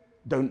say,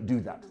 don't do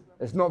that.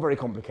 It's not very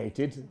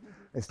complicated.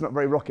 It's not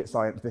very rocket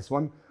science, this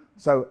one.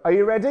 So, are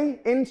you ready?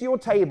 Into your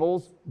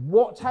tables,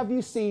 what have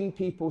you seen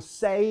people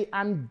say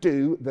and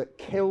do that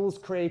kills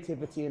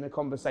creativity in a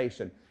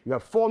conversation? You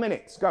have 4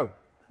 minutes, go.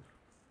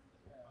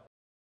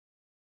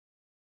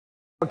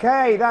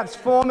 Okay, that's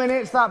 4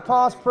 minutes, that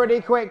passed pretty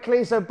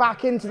quickly, so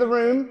back into the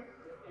room.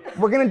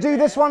 We're going to do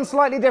this one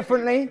slightly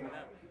differently.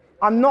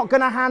 I'm not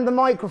going to hand the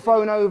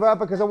microphone over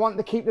because I want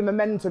to keep the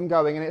momentum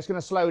going and it's going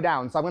to slow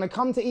down. So I'm going to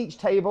come to each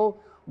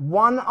table,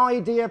 one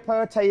idea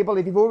per table.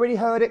 If you've already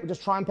heard it, we'll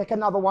just try and pick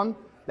another one.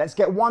 Let's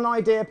get one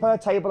idea per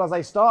table as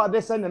I start at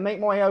this end and make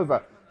my way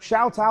over.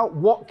 Shout out,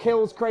 what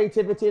kills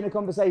creativity in a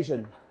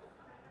conversation?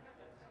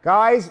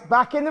 Guys,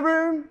 back in the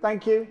room.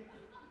 Thank you.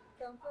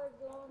 Comfort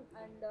zone,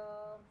 and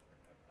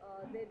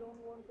they don't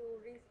want to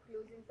risk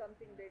losing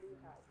something they do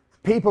have.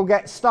 People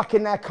get stuck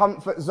in their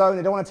comfort zone.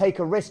 They don't want to take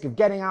a risk of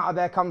getting out of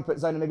their comfort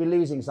zone and maybe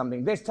losing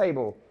something. This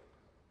table.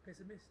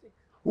 Pessimistic.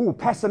 Ooh,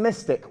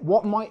 pessimistic.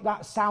 What might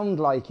that sound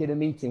like in a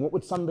meeting? What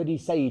would somebody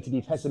say to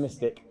be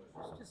pessimistic?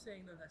 Just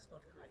saying that that's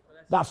not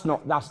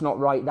correct. That's not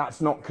right.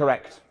 That's not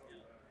correct.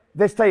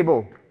 This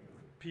table.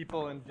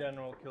 People in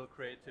general kill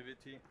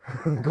creativity.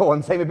 Go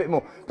on, say a bit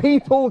more.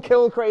 People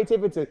kill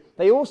creativity.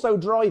 They also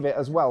drive it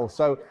as well.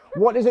 So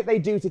what is it they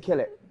do to kill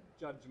it?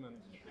 Judgment.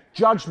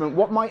 Judgment.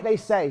 What might they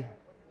say?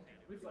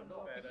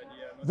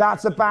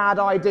 That's a bad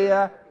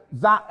idea.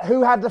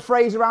 Who had the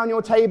phrase around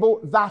your table?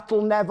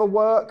 That'll never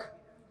work.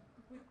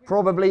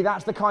 Probably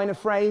that's the kind of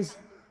phrase.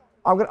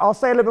 I'll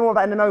say a little bit more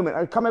about it in a moment.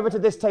 I'll come over to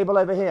this table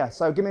over here.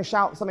 So give me a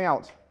shout, something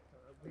else.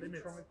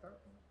 Limits.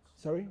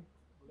 Sorry?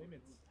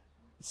 Limits.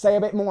 Say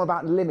a bit more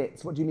about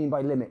limits. What do you mean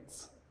by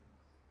limits?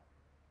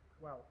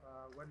 Well,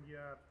 when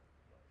you're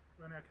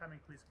coming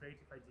with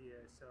creative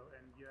ideas,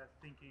 and you're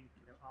thinking,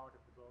 out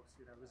of the box,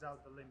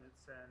 without the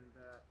limits, and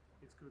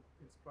it could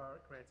inspire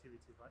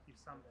creativity. But if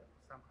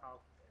somehow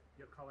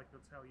your colleague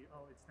will tell you,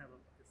 oh, it's never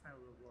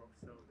will work.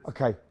 So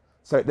okay.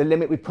 So at the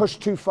limit, we push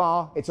too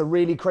far. It's a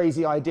really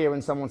crazy idea,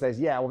 and someone says,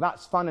 yeah, well,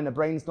 that's fun in a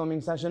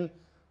brainstorming session,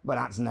 but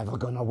that's never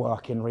going to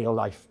work in real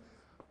life.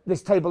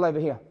 This table over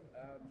here.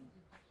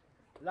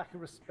 Lack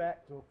of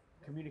respect or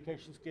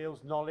communication skills,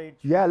 knowledge.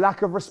 Yeah,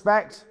 lack of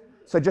respect.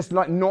 So just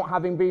like not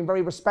having been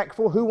very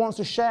respectful. Who wants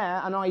to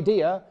share an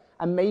idea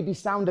and maybe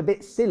sound a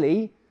bit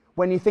silly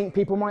when you think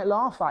people might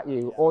laugh at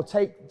you or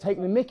take the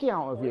mickey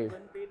out of you?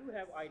 When they do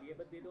have idea,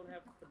 but they don't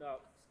have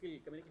the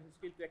communication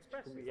skill to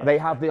express it. They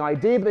have the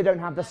idea, but they don't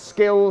have the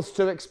skills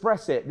to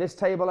express it. This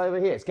table over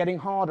here, it's getting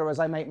harder as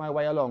I make my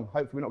way along.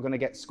 Hopefully we're not going to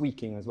get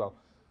squeaking as well.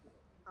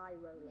 Eye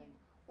rolling.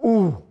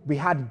 Ooh, we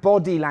had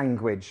body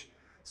language.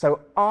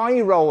 So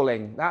eye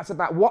rolling, that's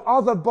about what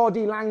other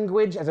body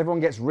language, as everyone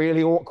gets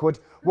really awkward,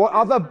 what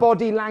other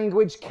body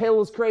language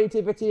kills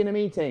creativity in a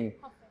meeting?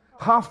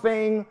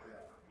 Huffing,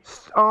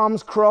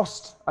 arms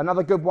crossed.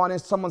 Another good one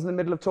is someone's in the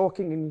middle of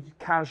talking and you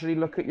casually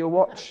look at your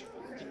watch.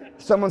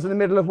 Someone's in the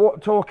middle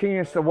of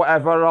talking, so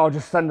whatever, I'll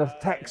just send a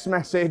text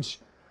message.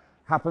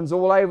 Happens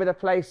all over the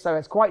place, so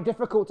it's quite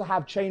difficult to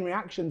have chain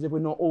reactions if we're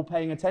not all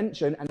paying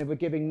attention and if we're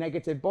giving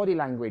negative body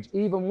language.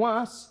 Even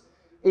worse,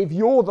 if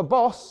you're the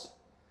boss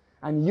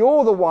and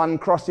you're the one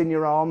crossing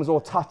your arms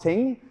or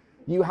tutting,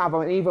 you have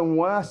an even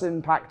worse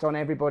impact on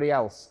everybody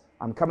else.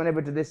 I'm coming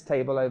over to this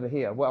table over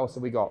here. What else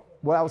have we got?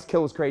 What else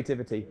kills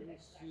creativity?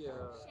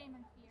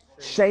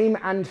 Shame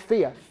and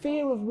fear.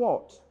 Fear of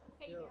what?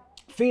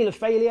 Fear of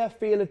failure,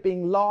 fear of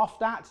being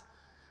laughed at.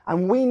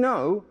 And we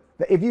know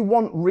that if you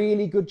want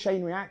really good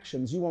chain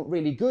reactions, you want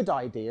really good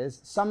ideas,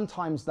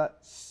 sometimes the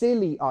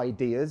silly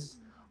ideas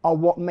are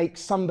what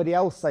makes somebody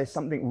else say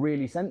something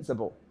really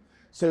sensible.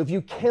 So if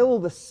you kill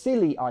the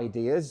silly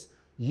ideas,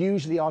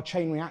 usually our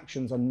chain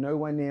reactions are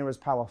nowhere near as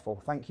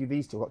powerful. Thank you,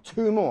 these two. I've got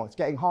two more. It's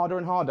getting harder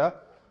and harder,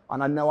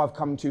 and I know I've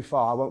come too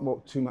far. I won't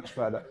walk too much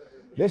further.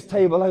 This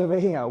table over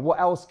here, what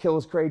else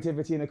kills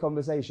creativity in a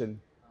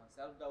conversation?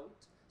 Self-doubt.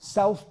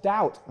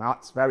 Self-doubt.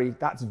 That's very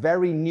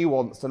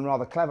nuanced and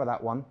rather clever,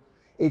 that one.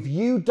 If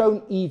you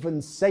don't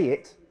even say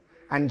it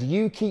and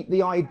you keep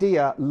the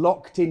idea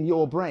locked in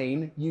your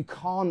brain, you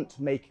can't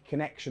make a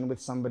connection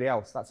with somebody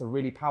else. That's a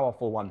really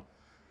powerful one.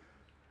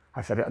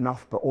 I've said it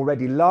enough, but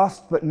already.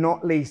 Last but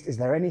not least, is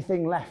there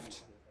anything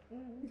left?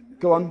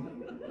 Go on.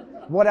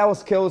 What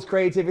else kills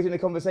creativity in a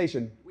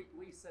conversation? We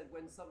said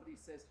when somebody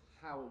says,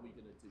 how are we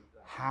going to do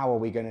that? How are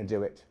we going to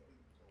do it?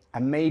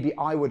 And maybe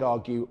I would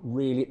argue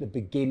really at the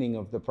beginning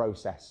of the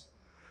process.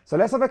 So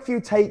let's have a few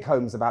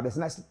take-homes about this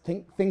and let's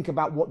think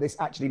about what this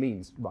actually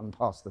means. Run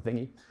past the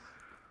thingy.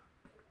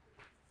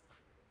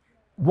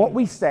 What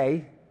we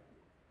say,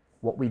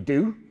 what we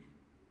do,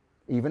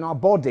 even our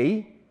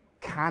body,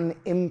 can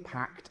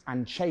impact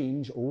and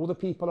change all the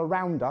people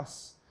around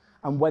us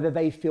and whether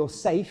they feel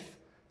safe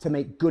to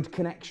make good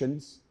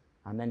connections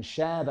and then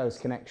share those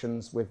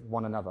connections with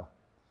one another.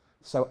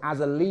 So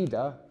as a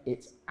leader,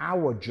 it's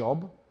our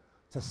job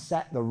to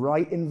set the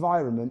right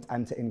environment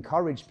and to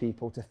encourage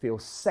people to feel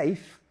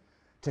safe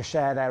to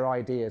share their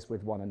ideas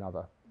with one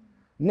another.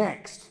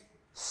 Next,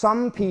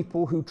 some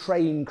people who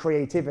train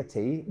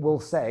creativity will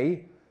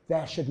say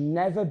there should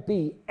never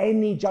be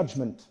any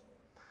judgment.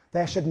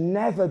 There should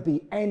never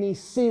be any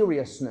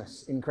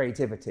seriousness in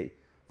creativity.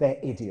 They're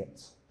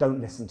idiots.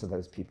 Don't listen to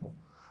those people.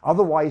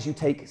 Otherwise, you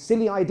take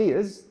silly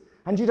ideas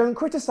and you don't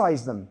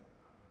criticize them.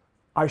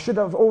 I should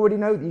have already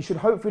known, you should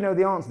hopefully know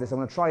the answer to this. I'm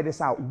going to try this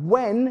out.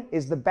 When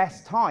is the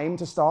best time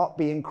to start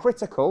being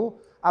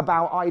critical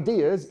about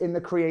ideas in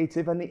the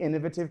creative and the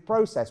innovative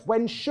process?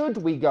 When should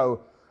we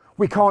go,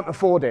 we can't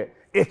afford it,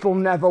 it'll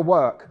never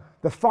work,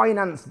 the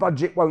finance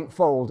budget won't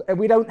fold, and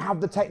we don't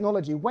have the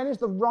technology? When is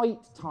the right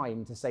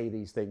time to say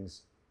these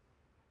things?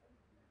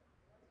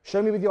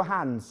 Show me with your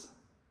hands.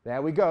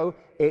 There we go.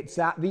 It's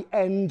at the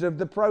end of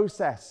the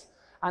process.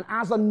 And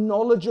as a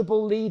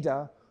knowledgeable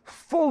leader,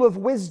 full of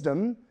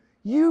wisdom,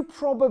 you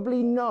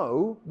probably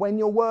know when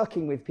you're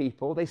working with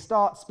people, they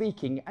start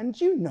speaking, and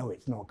you know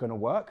it's not going to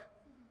work.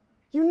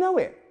 You know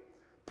it.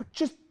 But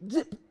just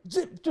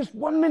just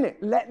 1 minute.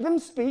 Let them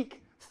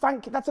speak.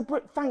 Thank you.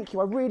 Thank you.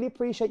 I really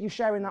appreciate you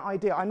sharing that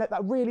idea. I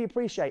really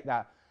appreciate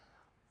that.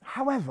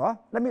 However,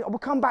 we'll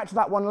come back to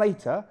that one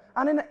later,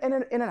 and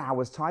in an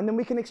hour's time, then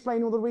we can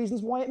explain all the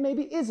reasons why it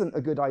maybe isn't a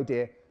good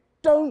idea.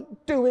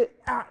 Don't do it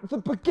at the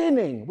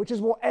beginning, which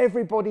is what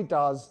everybody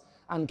does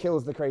and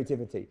kills the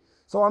creativity.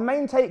 So our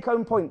main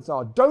take-home points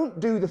are: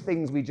 don't do the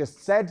things we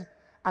just said,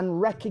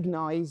 and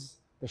recognize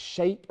the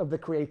shape of the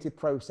creative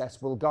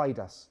process will guide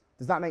us.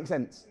 Does that make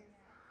sense?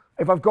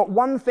 If I've got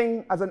one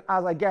thing as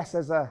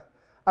a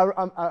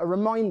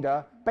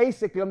reminder,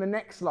 basically on the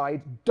next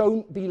slide,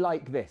 don't be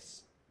like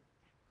this.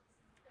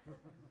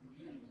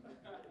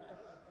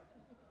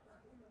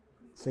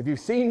 So if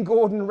you've seen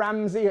Gordon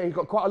Ramsay, you've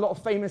got quite a lot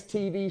of famous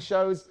TV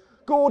shows.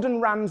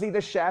 Gordon Ramsay,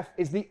 the chef,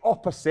 is the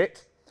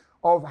opposite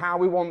of how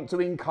we want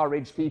to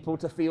encourage people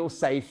to feel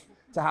safe,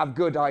 to have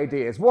good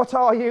ideas. What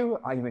are you?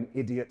 I'm an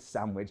idiot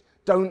sandwich.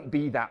 Don't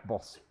be that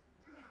boss.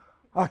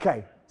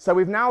 Okay, so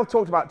we've now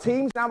talked about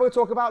teams. Now we'll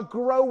talk about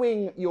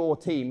growing your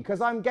team,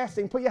 because I'm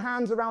guessing, put your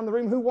hands around the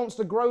room, who wants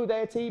to grow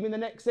their team in the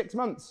next 6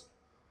 months?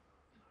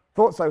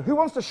 Thought so. Who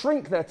wants to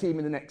shrink their team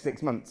in the next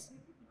 6 months?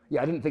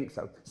 Yeah, I didn't think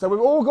so. So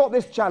we've all got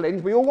this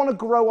challenge. We all want to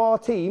grow our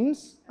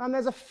teams, and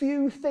there's a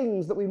few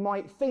things that we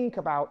might think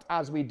about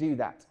as we do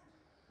that.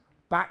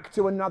 Back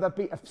to another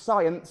bit of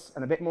science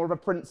and a bit more of a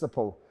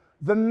principle.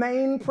 The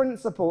main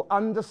principle,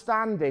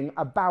 understanding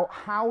about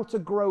how to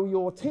grow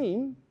your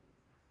team,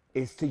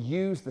 is to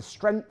use the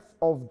strength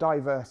of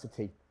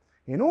diversity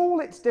in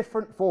all its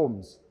different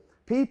forms.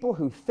 People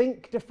who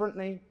think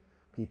differently,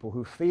 people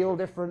who feel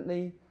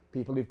differently,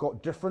 people who've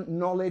got different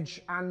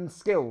knowledge and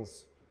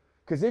skills.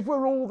 Because if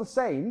we're all the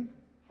same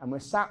and we're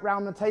sat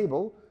round the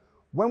table,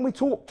 when we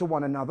talk to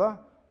one another,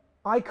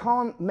 I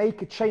can't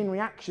make a chain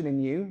reaction in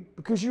you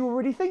because you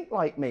already think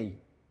like me.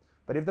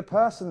 But if the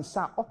person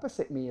sat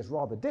opposite me is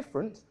rather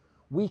different,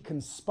 we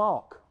can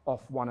spark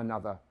off one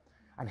another.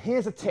 And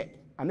here's a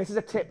tip, and this is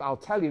a tip I'll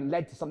tell you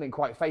led to something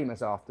quite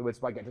famous afterwards,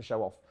 so I get to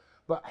show off.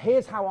 But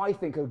here's how I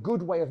think a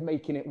good way of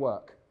making it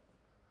work.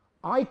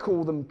 I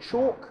call them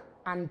chalk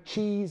and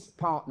cheese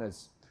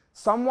partners.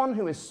 Someone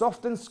who is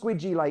soft and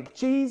squidgy like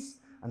cheese,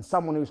 and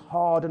someone who's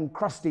hard and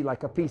crusty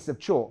like a piece of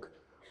chalk.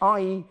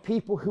 i.e.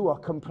 people who are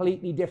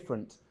completely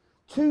different.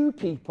 Two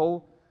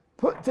people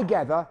put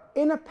together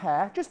in a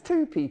pair, just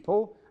two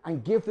people,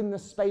 and give them the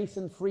space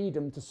and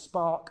freedom to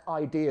spark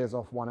ideas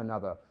off one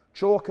another.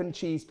 Chalk and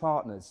cheese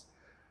partners.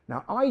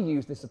 Now, I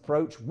use this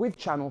approach with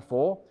Channel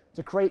 4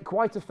 to create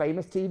quite a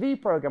famous TV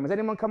program. Has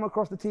anyone come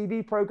across the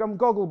TV program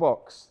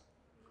Gogglebox?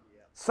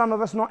 Yeah. Some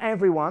of us, not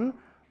everyone.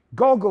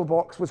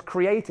 Gogglebox was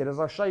created, as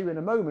I'll show you in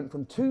a moment,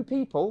 from two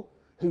people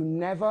who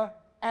never,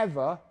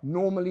 ever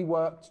normally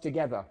worked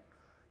together.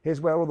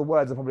 Here's where all the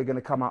words are probably going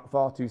to come up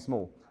far too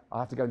small. I'll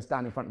have to go and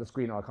stand in front of the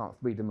screen or I can't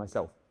read them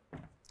myself.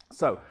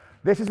 So,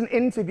 this is an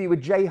interview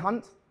with Jay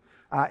Hunt.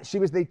 She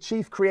was the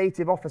Chief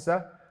Creative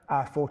Officer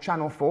for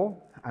Channel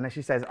 4. And as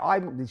she says,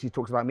 she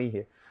talks about me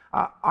here.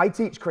 I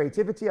teach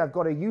creativity. I've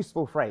got a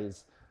useful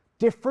phrase.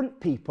 Different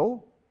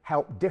people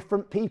help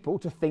different people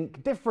to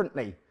think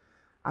differently.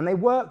 And they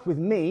worked with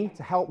me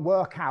to help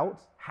work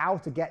out how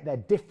to get their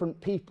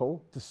different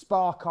people to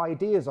spark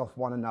ideas off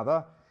one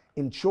another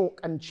in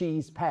chalk and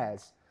cheese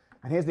pairs.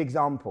 And here's the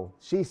example.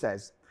 She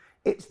says,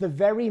 it's the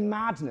very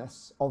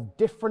madness of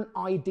different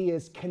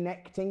ideas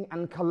connecting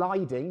and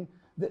colliding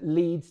that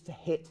leads to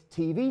hit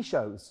TV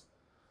shows.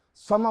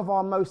 Some of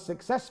our most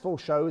successful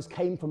shows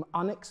came from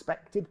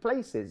unexpected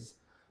places.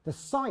 The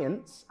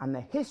science and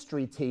the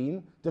history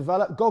team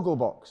developed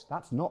Gogglebox.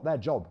 That's not their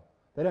job.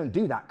 They don't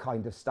do that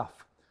kind of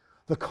stuff.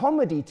 The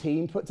comedy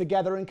team put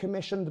together and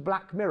commissioned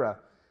Black Mirror.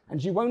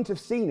 And you won't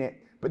have seen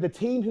it, but the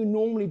team who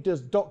normally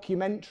does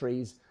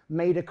documentaries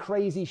made a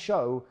crazy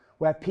show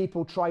where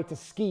people try to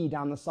ski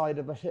down the side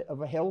of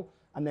a hill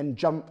and then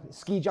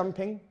ski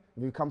jumping.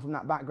 If you come from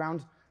that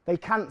background, they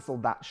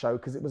cancelled that show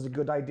because it was a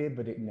good idea,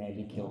 but it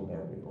nearly killed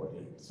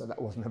everybody. So that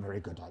wasn't a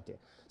very good idea.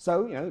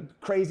 So, you know,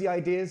 crazy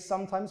ideas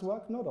sometimes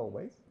work, not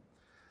always.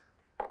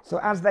 So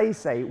as they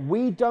say,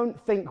 we don't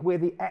think we're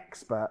the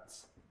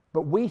experts,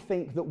 but we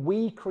think that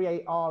we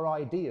create our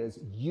ideas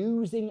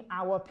using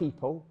our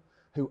people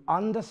who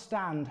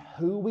understand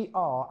who we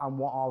are and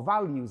what our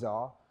values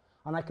are.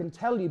 And I can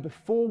tell you,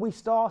 before we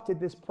started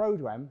this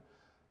program,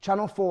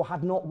 Channel 4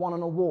 had not won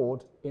an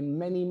award in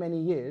many, many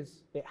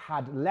years. It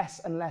had less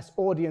and less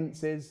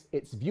audiences.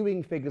 Its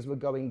viewing figures were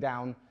going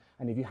down.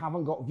 And if you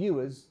haven't got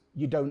viewers,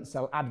 you don't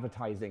sell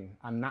advertising.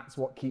 And that's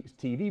what keeps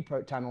TV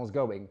channels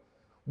going.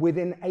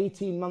 Within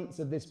 18 months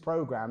of this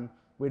program,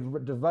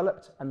 we'd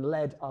developed and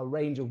led a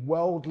range of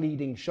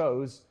world-leading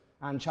shows,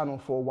 and Channel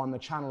 4 won the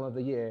Channel of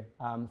the Year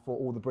for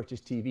all the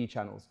British TV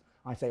channels.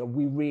 I say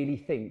we really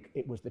think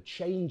it was the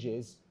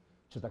changes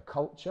to the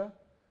culture,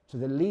 to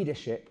the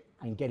leadership,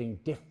 and getting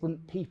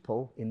different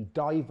people in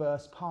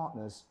diverse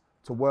partners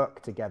to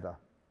work together.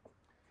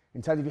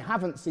 In terms of if you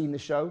haven't seen the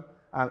show,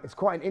 it's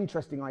quite an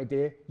interesting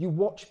idea. You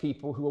watch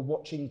people who are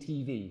watching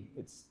TV.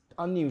 It's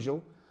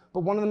unusual,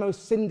 but one of the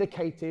most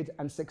syndicated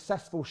and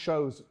successful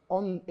shows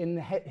in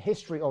the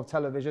history of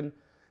television,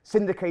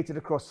 syndicated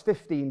across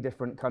 15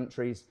 different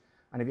countries.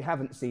 And if you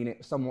haven't seen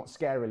it, somewhat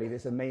scarily,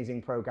 this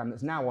amazing program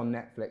that's now on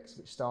Netflix,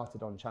 which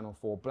started on Channel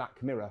 4,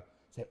 Black Mirror.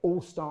 So it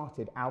all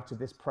started out of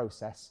this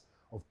process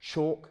of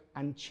chalk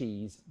and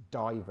cheese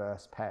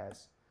diverse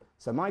pairs.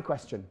 So my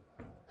question,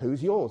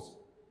 who's yours?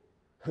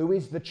 Who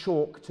is the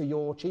chalk to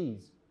your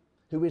cheese?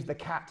 Who is the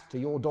cat to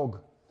your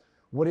dog?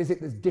 What is it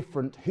that's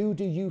different? Who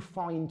do you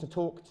find to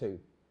talk to?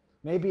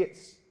 Maybe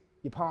it's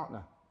your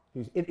partner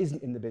who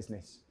isn't in the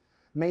business.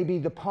 Maybe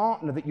the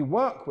partner that you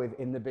work with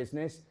in the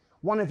business,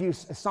 one of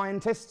you's a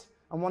scientist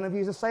and one of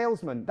you's a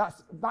salesman.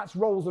 That's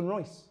Rolls and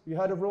Royce. You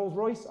heard of Rolls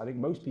Royce? I think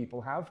most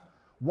people have.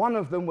 One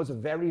of them was a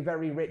very,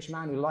 very rich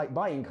man who liked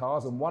buying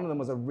cars, and one of them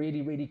was a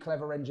really, really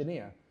clever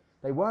engineer.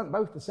 They weren't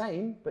both the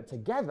same, but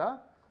together,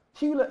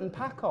 Hewlett and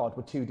Packard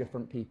were two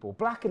different people.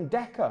 Black &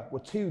 Decker were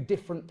two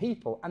different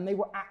people, and they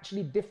were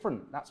actually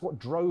different. That's what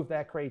drove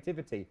their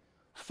creativity.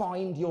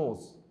 Find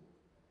yours.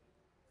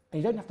 And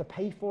you don't have to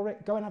pay for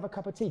it. Go and have a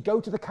cup of tea. Go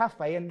to the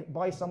cafe and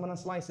buy someone a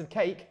slice of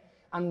cake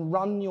and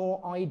run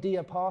your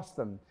idea past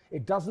them.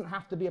 It doesn't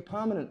have to be a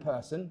permanent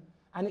person,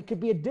 and it could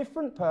be a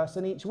different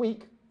person each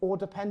week, or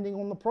depending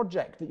on the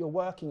project that you're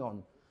working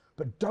on.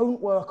 But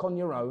don't work on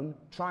your own.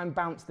 Try and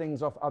bounce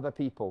things off other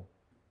people.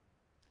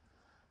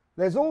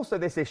 There's also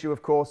this issue,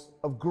 of course,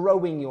 of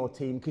growing your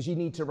team, because you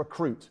need to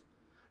recruit.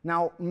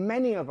 Now,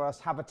 many of us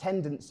have a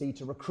tendency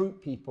to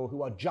recruit people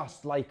who are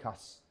just like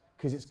us,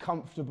 because it's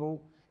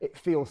comfortable, it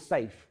feels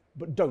safe,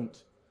 but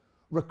don't.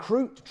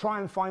 Recruit, try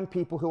and find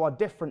people who are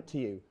different to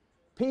you,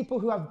 people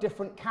who have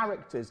different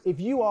characters. If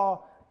you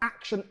are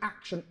action,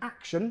 action,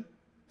 action,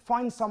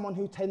 find someone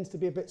who tends to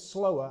be a bit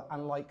slower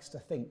and likes to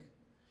think.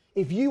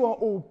 If you are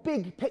all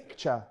big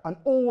picture and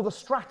all the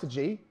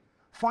strategy,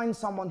 find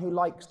someone who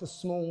likes the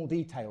small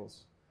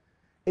details.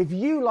 If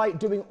you like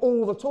doing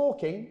all the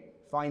talking,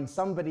 find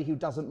somebody who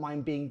doesn't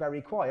mind being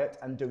very quiet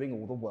and doing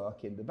all the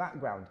work in the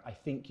background. I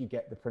think you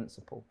get the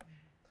principle.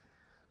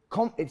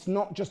 It's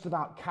not just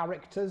about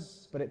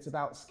characters, but it's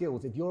about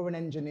skills. If you're an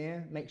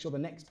engineer, make sure the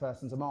next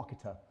person's a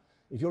marketer.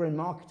 If you're in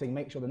marketing,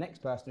 make sure the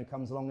next person who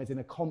comes along is in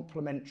a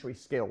complementary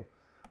skill.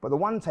 But the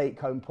one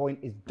take-home point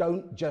is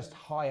don't just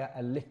hire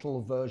a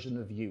little version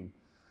of you.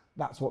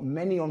 That's what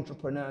many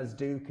entrepreneurs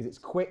do because it's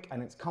quick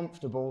and it's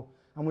comfortable,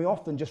 and we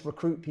often just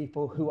recruit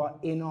people who are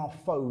in our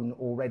phone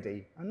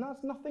already. And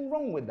there's nothing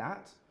wrong with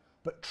that,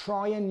 but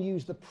try and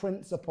use the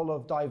principle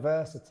of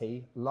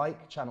diversity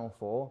like Channel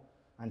 4,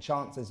 and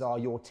chances are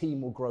your team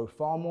will grow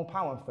far more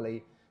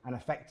powerfully and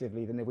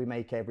effectively than if we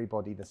make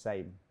everybody the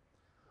same.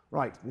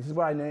 Right, this is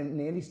where I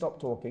nearly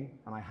stop talking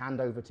and I hand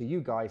over to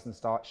you guys and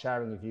start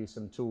sharing with you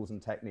some tools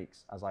and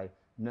techniques as I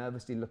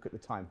nervously look at the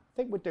time. I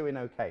think we're doing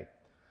okay.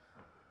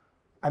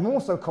 I'm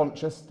also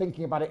conscious,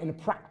 thinking about it in a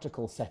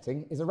practical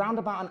setting, is around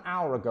about an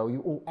hour ago you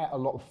all ate a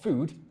lot of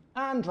food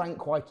and drank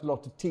quite a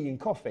lot of tea and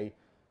coffee.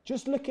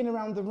 Just looking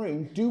around the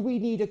room, do we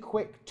need a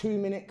quick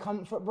 2-minute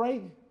comfort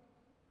break?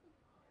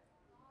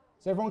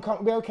 Is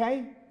everyone be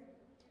okay?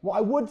 What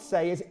I would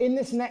say is in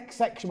this next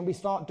section, when we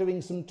start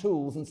doing some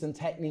tools and some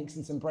techniques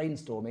and some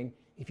brainstorming,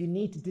 if you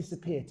need to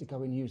disappear to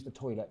go and use the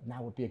toilet,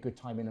 now would be a good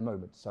time in a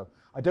moment. So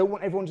I don't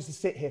want everyone just to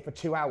sit here for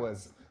 2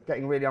 hours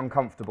getting really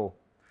uncomfortable.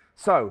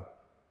 So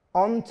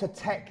on to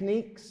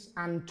techniques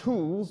and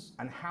tools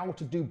and how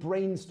to do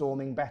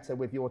brainstorming better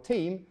with your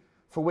team,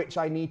 for which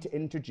I need to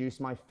introduce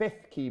my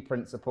 5th key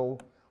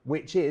principle,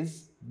 which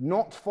is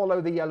not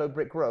follow the yellow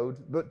brick road,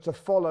 but to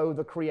follow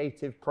the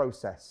creative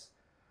process.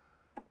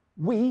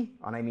 We,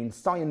 and I mean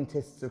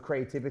scientists of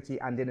creativity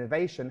and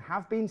innovation,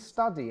 have been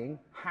studying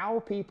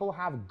how people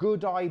have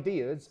good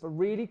ideas for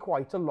really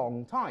quite a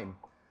long time.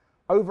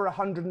 Over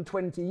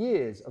 120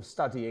 years of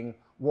studying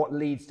what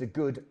leads to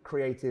good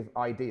creative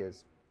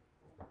ideas.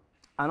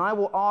 And I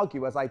will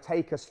argue as I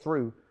take us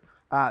through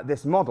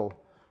this model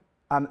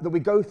that we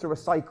go through a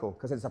cycle,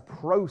 because it's a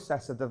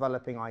process of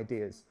developing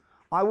ideas.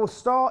 I will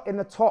start in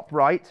the top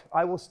right.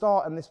 I will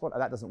start in this one. Oh,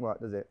 that doesn't work,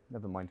 does it?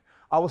 Never mind.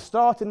 I will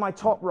start in my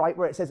top right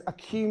where it says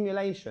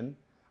accumulation,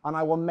 and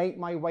I will make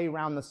my way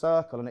around the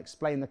circle and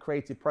explain the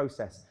creative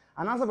process.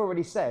 And as I've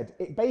already said,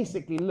 it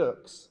basically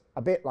looks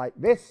a bit like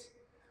this,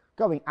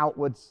 going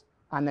outwards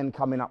and then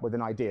coming up with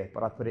an idea,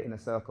 but I put it in a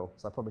circle,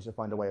 so I probably should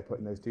find a way of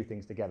putting those two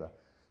things together.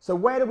 So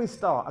where do we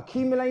start?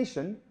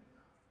 Accumulation.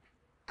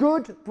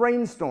 Good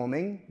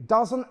brainstorming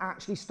doesn't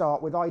actually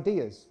start with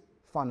ideas,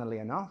 funnily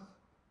enough.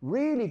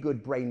 Really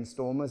good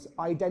brainstormers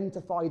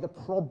identify the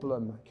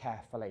problem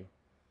carefully.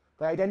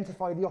 They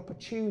identify the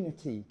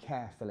opportunity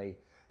carefully.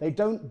 They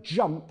don't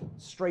jump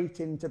straight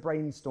into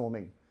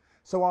brainstorming.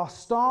 So our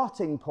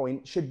starting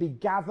point should be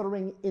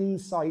gathering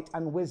insight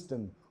and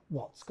wisdom.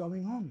 What's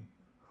going on?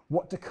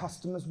 What do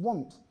customers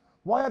want?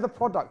 Why are the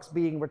products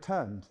being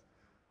returned?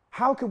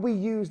 How could we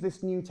use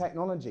this new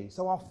technology?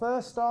 So our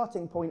first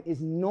starting point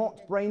is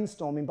not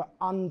brainstorming, but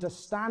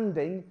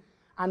understanding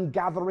and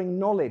gathering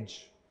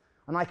knowledge.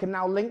 And I can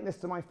now link this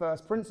to my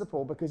first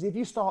principle, because if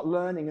you start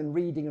learning and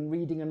reading and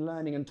reading and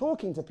learning and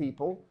talking to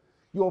people,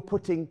 you're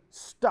putting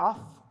stuff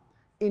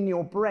in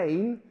your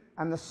brain,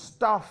 and the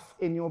stuff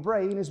in your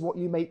brain is what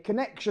you make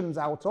connections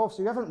out of.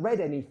 So you haven't read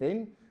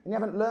anything and you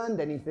haven't learned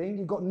anything,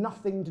 you've got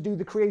nothing to do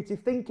the creative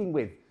thinking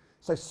with.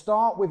 So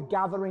start with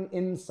gathering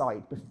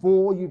insight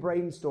before you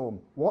brainstorm.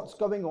 What's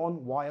going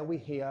on? Why are we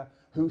here?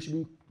 Who should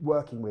we be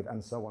working with?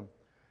 And so on.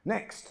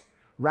 Next,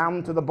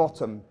 round to the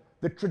bottom.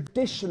 The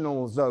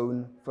traditional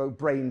zone for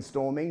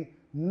brainstorming,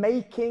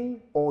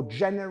 making or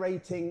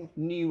generating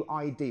new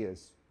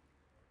ideas.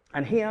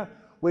 And here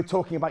we're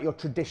talking about your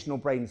traditional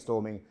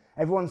brainstorming.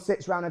 Everyone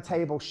sits around a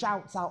table,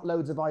 shouts out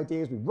loads of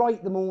ideas, we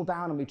write them all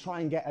down and we try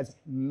and get as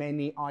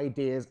many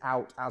ideas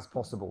out as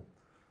possible.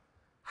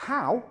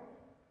 How?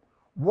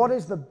 What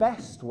is the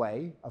best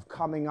way of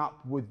coming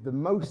up with the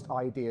most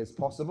ideas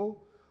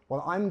possible?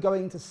 Well, I'm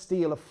going to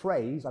steal a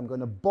phrase, I'm going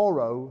to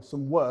borrow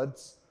some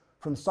words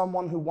from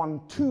someone who won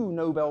 2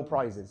 Nobel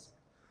Prizes.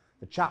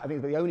 The chap, I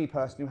think, is the only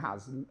person who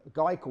has. A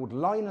guy called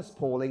Linus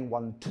Pauling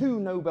won 2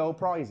 Nobel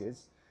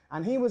Prizes,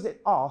 and he was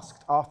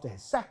asked after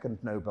his 2nd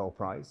Nobel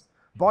Prize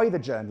by the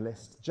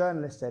journalist. The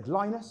journalist said,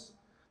 Linus,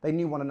 they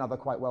knew one another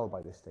quite well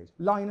by this stage.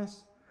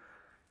 Linus,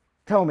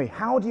 tell me,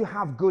 how do you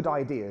have good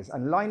ideas?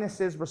 And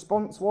Linus's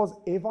response was,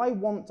 if I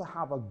want to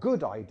have a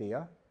good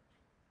idea,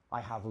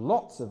 I have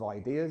lots of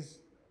ideas,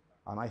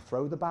 and I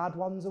throw the bad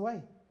ones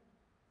away.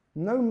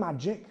 No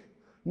magic.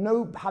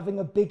 No having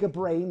a bigger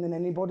brain than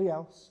anybody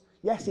else.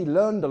 Yes, he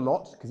learned a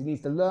lot, because he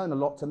needs to learn a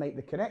lot to make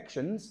the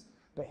connections,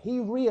 but he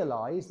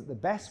realized that the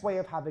best way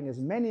of having as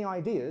many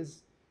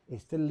ideas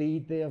is to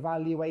lead the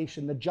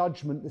evaluation, the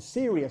judgment, the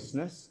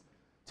seriousness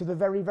to the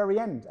very, very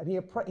end. And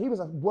he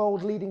was a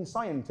world-leading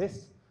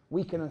scientist.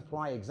 We can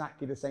apply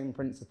exactly the same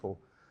principle.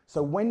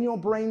 So when you're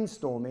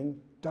brainstorming,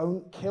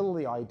 don't kill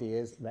the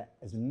ideas, let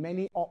as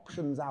many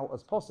options out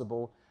as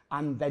possible,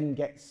 and then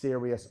get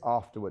serious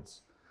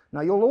afterwards. Now,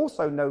 you'll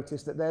also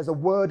notice that there's a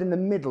word in the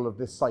middle of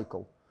this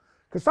cycle.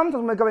 Because sometimes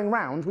when we're going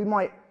round, we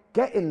might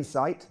get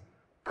insight,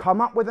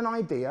 come up with an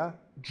idea,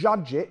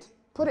 judge it,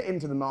 put it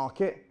into the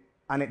market,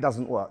 and it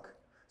doesn't work.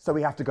 So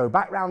we have to go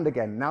back round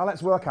again. Now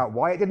let's work out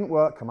why it didn't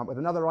work, come up with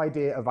another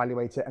idea,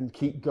 evaluate it, and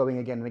keep going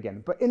again and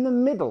again. But in the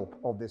middle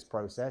of this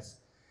process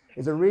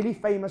is a really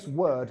famous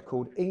word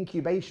called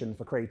incubation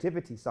for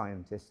creativity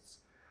scientists.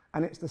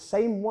 And it's the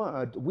same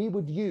word we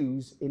would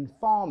use in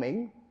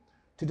farming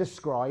to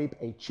describe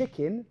a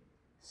chicken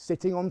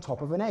sitting on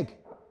top of an egg.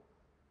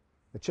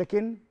 The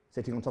chicken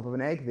sitting on top of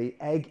an egg, the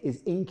egg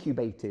is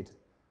incubated.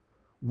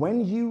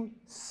 When you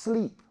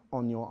sleep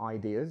on your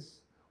ideas,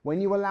 when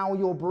you allow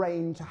your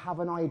brain to have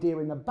an idea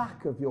in the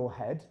back of your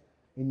head,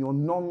 in your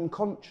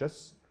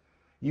non-conscious,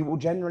 you will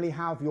generally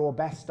have your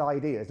best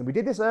ideas. And we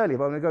did this earlier,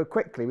 but I'm going to go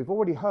quickly. We've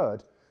already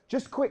heard.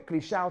 Just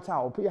quickly shout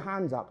out, or put your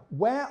hands up.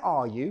 Where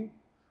are you?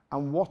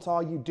 And what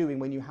are you doing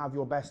when you have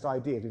your best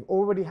ideas? We've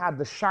already had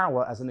the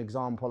shower as an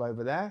example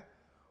over there.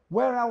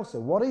 Where else?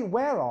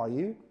 Where are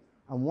you?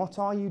 And what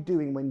are you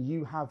doing when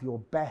you have your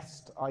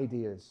best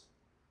ideas?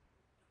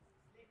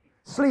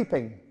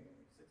 Sleeping.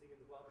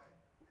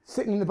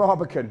 Sitting in the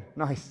Barbican.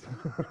 Nice.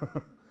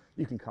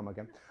 You can come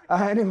again.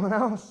 Anyone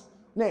else?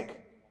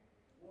 Nick?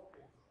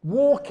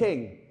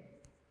 Walking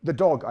the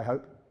dog, I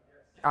hope.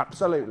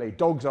 Absolutely.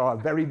 Dogs are a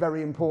very,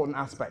 very important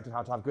aspect of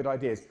how to have good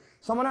ideas.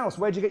 Someone else,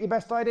 where'd you get your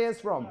best ideas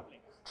from?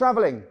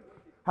 Traveling.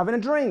 Having a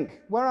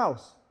drink. Where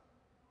else?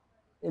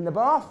 In the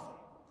bath?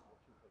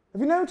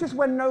 Have you noticed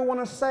when no one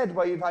has said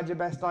where you've had your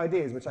best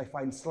ideas, which I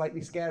find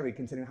slightly scary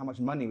considering how much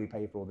money we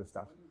pay for all this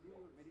stuff?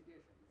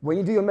 When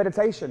you do your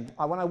meditation.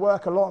 When I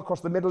work a lot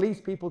across the Middle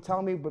East, people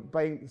tell me, but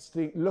by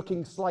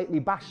looking slightly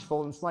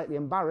bashful and slightly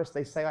embarrassed,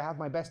 they say I have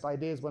my best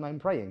ideas when I'm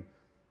praying.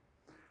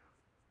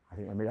 I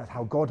think maybe that's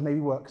how God maybe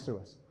works through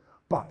us.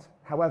 But,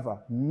 however,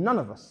 none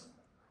of us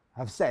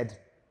have said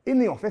in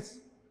the office,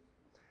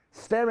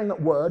 staring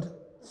at Word,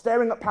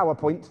 staring at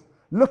PowerPoint,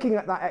 looking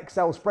at that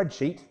Excel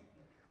spreadsheet,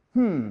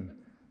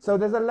 So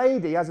there's a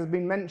lady, as has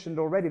been mentioned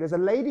already, there's a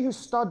lady who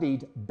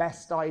studied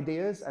best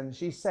ideas, and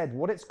she said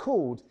what it's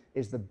called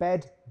is the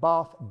bed,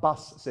 bath,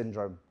 bus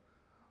syndrome.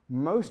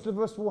 Most of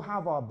us will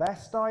have our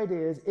best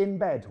ideas in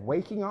bed,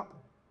 waking up,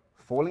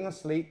 falling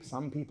asleep.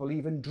 Some people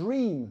even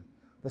dream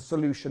the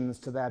solutions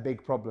to their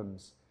big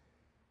problems.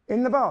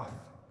 In the bath,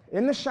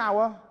 in the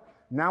shower,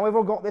 now we've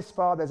all got this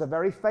far, there's a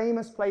very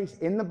famous place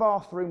in the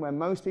bathroom where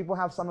most people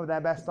have some of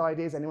their best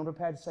ideas. Anyone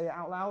prepared to say it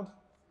out loud?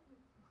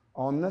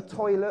 On the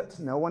toilet.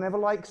 No one ever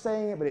likes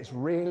saying it, but it's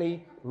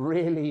really,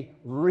 really,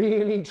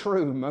 really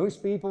true.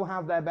 Most people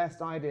have their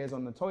best ideas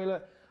on the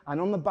toilet and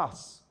on the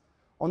bus,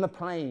 on the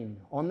plane,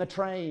 on the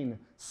train,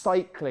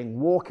 cycling,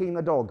 walking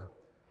the dog.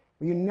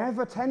 You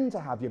never tend to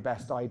have your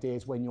best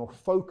ideas when you're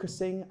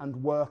focusing and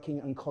working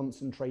and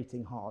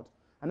concentrating hard.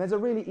 And there's a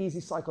really easy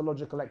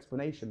psychological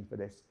explanation for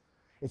this.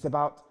 It's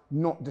about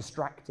not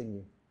distracting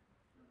you.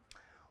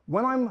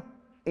 When I'm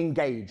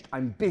engaged,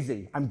 I'm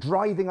busy, I'm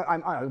driving,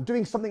 I'm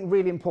doing something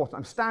really important,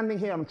 I'm standing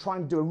here, I'm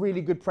trying to do a really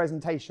good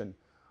presentation,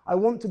 I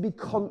want to be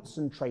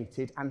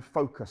concentrated and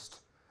focused.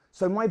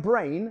 So my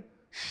brain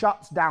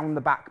shuts down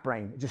the back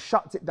brain. It just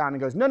shuts it down and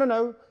goes, no, no,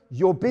 no,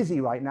 you're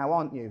busy right now,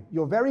 aren't you?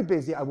 You're very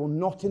busy. I will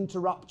not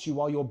interrupt you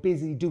while you're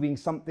busy doing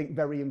something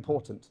very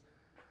important.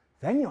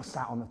 Then you're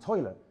sat on the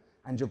toilet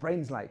and your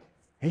brain's like,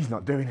 he's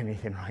not doing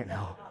anything right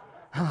now.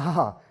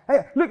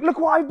 Hey, look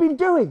what I've been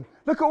doing.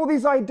 Look at all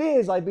these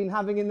ideas I've been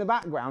having in the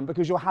background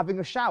because you're having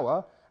a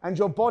shower and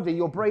your body,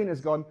 your brain has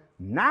gone,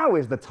 now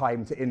is the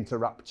time to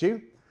interrupt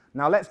you.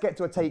 Now let's get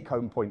to a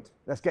take-home point.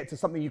 Let's get to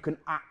something you can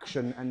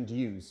action and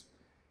use.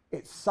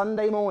 It's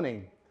Sunday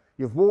morning.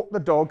 You've walked the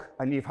dog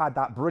and you've had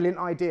that brilliant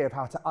idea of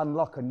how to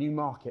unlock a new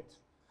market.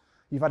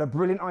 You've had a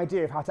brilliant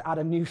idea of how to add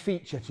a new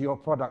feature to your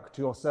product,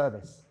 to your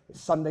service. It's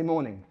Sunday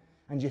morning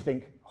and you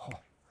think, oh,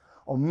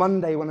 on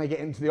Monday when I get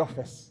into the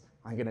office,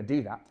 I'm going to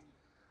do that.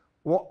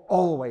 What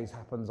always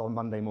happens on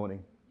Monday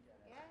morning?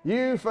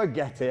 You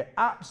forget it,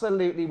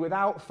 absolutely,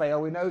 without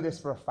fail. We know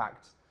this for a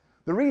fact.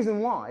 The reason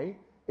why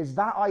is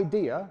that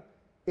idea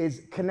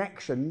is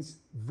connections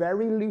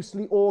very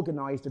loosely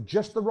organized of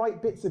just the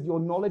right bits of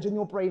your knowledge and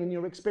your brain and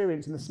your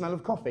experience and the smell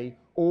of coffee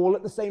all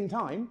at the same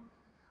time.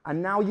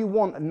 And now you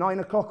want at 9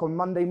 o'clock on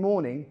Monday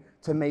morning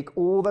to make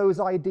all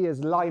those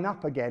ideas line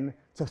up again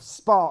to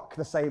spark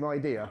the same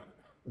idea.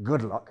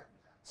 Good luck.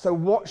 So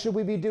what should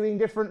we be doing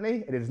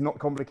differently? It is not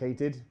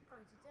complicated.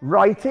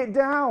 Write it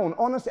down,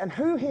 honestly. And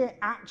who here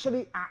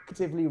actually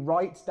actively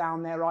writes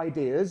down their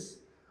ideas?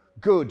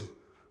 Good.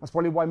 That's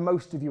probably why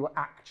most of you are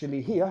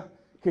actually here,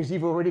 because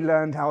you've already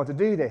learned how to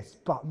do this.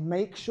 But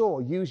make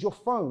sure, use your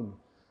phone.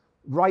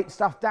 Write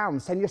stuff down,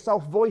 send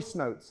yourself voice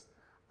notes.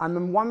 And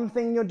then one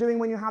thing you're doing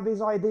when you have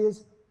these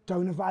ideas,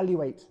 don't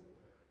evaluate.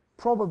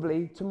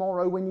 Probably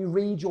tomorrow when you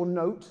read your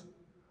note,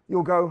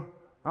 you'll go,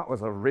 that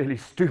was a really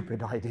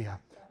stupid idea.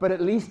 But at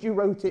least you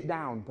wrote it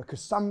down,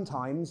 because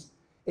sometimes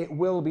it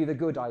will be the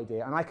good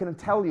idea. And I can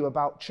tell you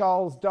about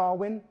Charles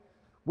Darwin.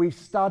 We've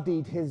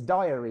studied his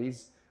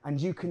diaries,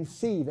 and you can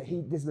see that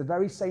this is the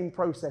very same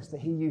process that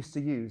he used to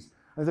use.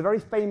 There's a very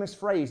famous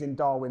phrase in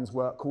Darwin's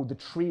work called the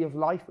tree of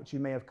life, which you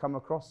may have come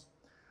across.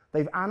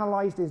 They've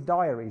analysed his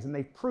diaries, and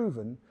they've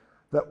proven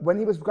that when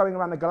he was going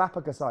around the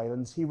Galapagos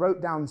Islands, he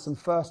wrote down some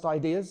first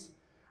ideas,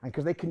 and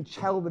because they can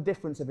tell the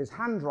difference of his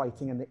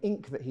handwriting and the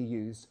ink that he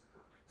used,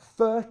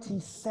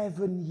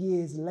 37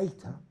 years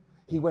later,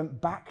 he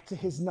went back to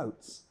his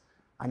notes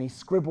and he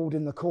scribbled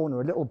in the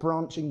corner a little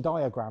branching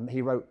diagram that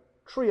he wrote,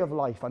 Tree of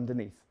Life,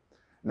 underneath.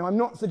 Now, I'm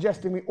not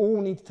suggesting we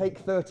all need to take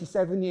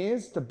 37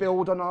 years to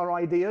build on our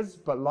ideas,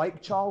 but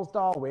like Charles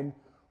Darwin,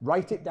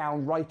 write it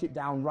down, write it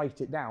down, write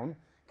it down,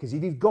 because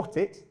if you've got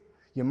it,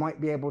 you might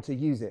be able to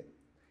use it.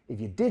 If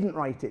you didn't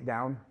write it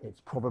down, it's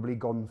probably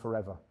gone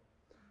forever.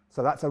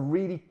 So that's a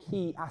really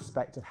key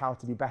aspect of how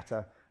to be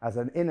better as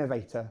an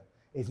innovator,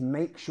 is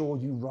make sure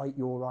you write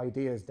your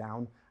ideas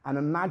down and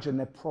imagine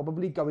they're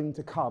probably going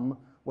to come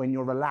when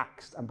you're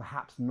relaxed and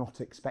perhaps not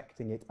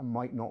expecting it and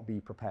might not be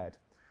prepared.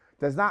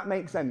 Does that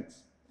make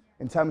sense?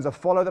 In terms of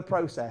follow the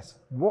process,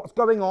 what's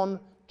going on,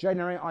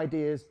 generate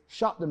ideas,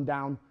 shut them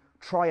down,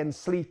 try and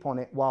sleep on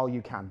it while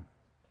you can.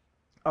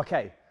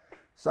 Okay,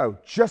 so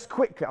just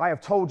quickly, I have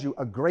told you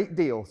a great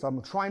deal, so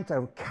I'm trying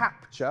to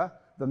capture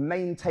the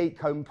main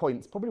take-home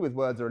points, probably with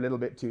words that are a little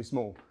bit too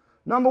small.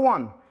 Number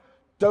one,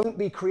 Don't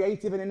be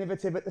creative and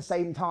innovative at the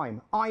same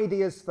time.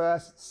 Ideas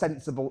first,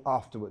 sensible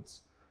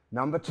afterwards.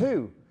 Number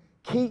 2,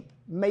 keep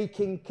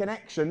making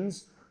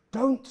connections.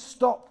 Don't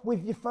stop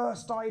with your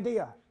first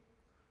idea.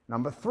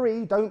 Number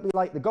 3, don't be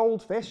like the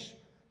goldfish.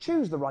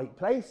 Choose the right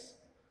place,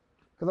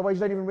 because otherwise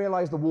you don't even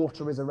realize the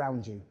water is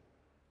around you.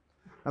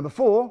 Number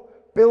 4,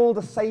 build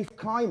a safe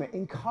climate.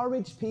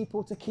 Encourage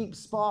people to keep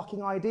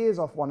sparking ideas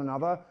off one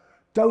another.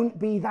 Don't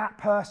be that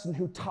person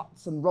who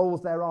tuts and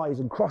rolls their eyes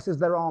and crosses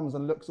their arms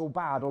and looks all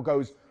bad or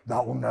goes,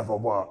 that will never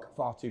work,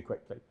 far too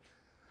quickly.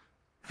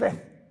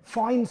 5th,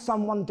 find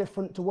someone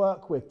different to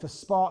work with to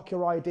spark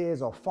your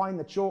ideas off. Find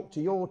the chalk to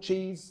your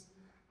cheese.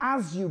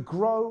 As you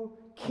grow,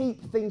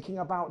 keep thinking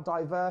about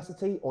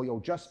diversity, or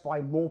you'll just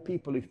find more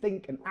people who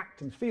think and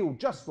act and feel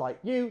just like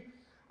you.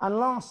 And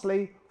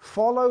lastly,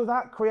 follow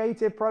that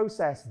creative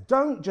process.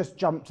 Don't just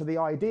jump to the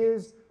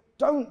ideas.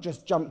 Don't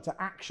just jump to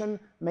action.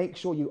 Make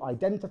sure you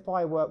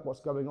identify, work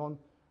what's going on,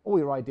 all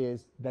your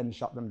ideas, then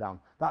shut them down.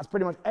 That's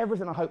pretty much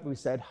everything I hope we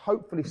said.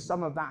 Hopefully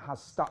some of that has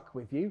stuck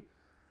with you.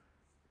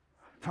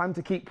 Time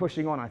to keep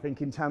pushing on, I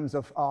think, in terms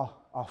of our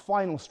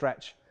final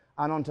stretch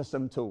and onto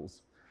some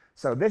tools.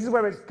 So this is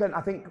where it's going.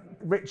 I think,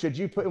 Richard,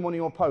 you put in one of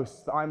your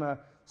posts that I'm a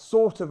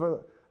sort of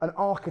an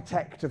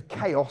architect of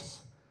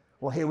chaos.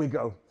 Well, here we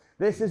go.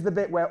 This is the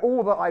bit where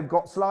all that I've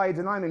got slides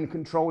and I'm in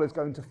control is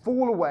going to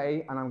fall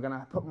away, and I'm going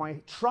to put my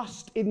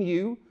trust in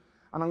you,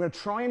 and I'm going to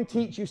try and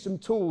teach you some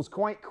tools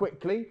quite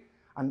quickly,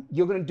 and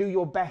you're going to do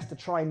your best to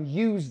try and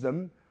use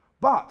them.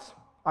 But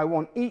I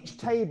want each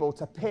table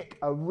to pick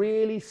a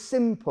really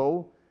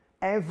simple,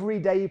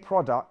 everyday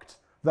product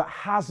that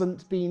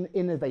hasn't been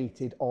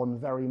innovated on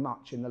very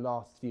much in the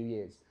last few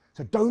years.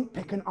 So don't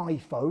pick an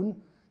iPhone.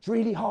 It's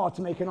really hard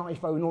to make an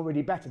iPhone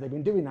already better. They've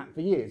been doing that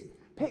for years.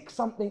 Pick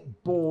something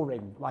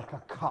boring, like a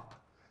cup.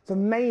 It's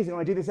amazing.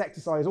 I do this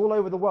exercise all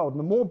over the world. And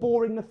the more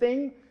boring the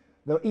thing,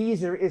 the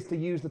easier it is to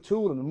use the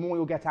tool and the more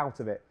you'll get out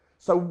of it.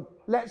 So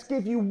let's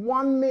give you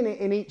 1 minute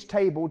in each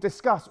table.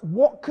 Discuss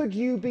what could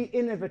you be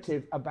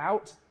innovative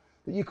about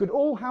that you could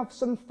all have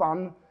some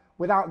fun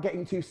without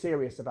getting too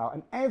serious about.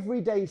 An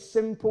everyday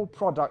simple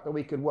product that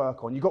we could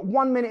work on. You've got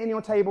 1 minute in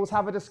your tables,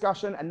 have a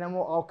discussion, and then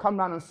I'll come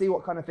round and see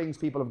what kind of things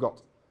people have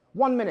got.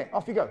 1 minute,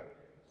 off you go.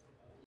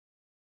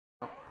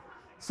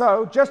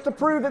 So, just to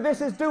prove that this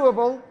is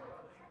doable,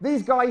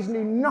 these guys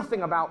knew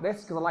nothing about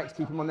this, because I like to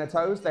keep them on their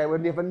toes. They were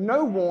given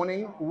no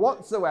warning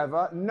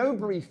whatsoever, no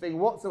briefing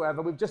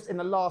whatsoever. We've just, in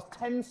the last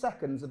 10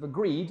 seconds, have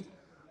agreed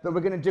that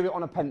we're going to do it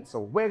on a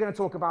pencil. We're going to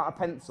talk about a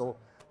pencil.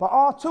 But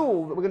our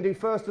tool that we're going to do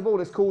first of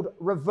all is called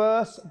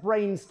reverse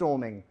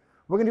brainstorming.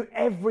 We're going to do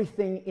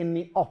everything in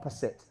the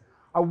opposite.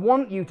 I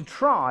want you to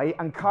try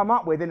and come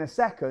up with, in a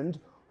second,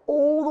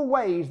 all the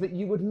ways that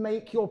you would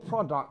make your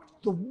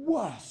product the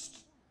worst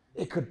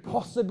it could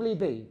possibly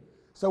be.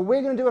 So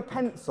we're going to do a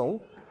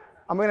pencil,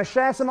 and we're going to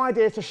share some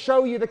ideas to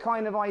show you the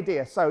kind of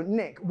idea. So,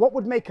 Nick, what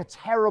would make a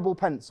terrible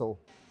pencil?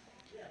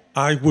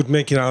 I would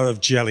make it out of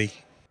jelly.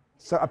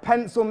 So a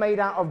pencil made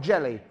out of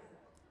jelly.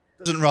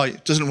 Doesn't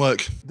work.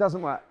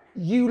 Doesn't work.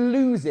 You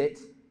lose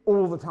it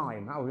all the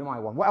time. That would be my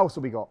one. What else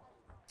have we got?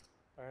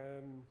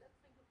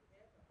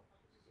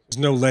 There's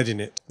no lead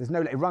in it. There's no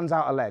lead. It runs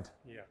out of lead.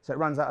 Yeah. So it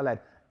runs out of lead.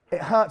 It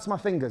hurts my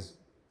fingers.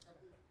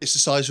 It's the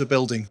size of a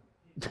building.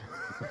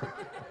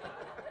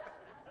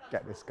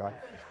 Get this guy.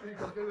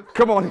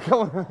 Come on,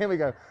 here we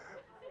go.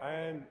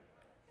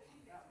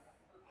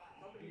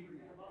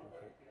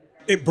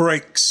 It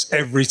breaks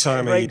every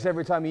time. It breaks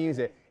every time you use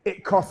it.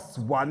 It costs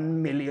 $1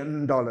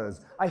 million.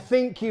 I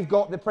think you've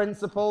got the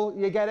principle.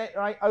 You get it,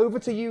 right? Over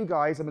to you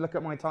guys. Let me look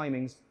at my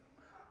timings.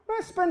 We're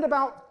going to spend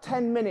about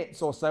 10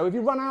 minutes or so. If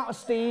you run out of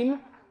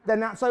steam,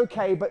 then that's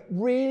okay. But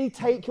really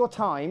take your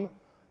time.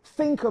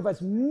 Think of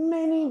as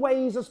many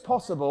ways as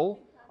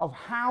possible of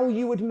how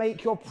you would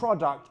make your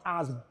product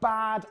as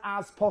bad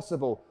as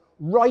possible.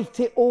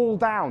 Write it all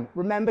down.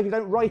 Remember, if you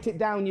don't write it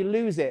down, you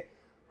lose it.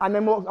 And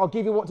then I'll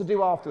give you what to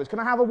do afterwards. Can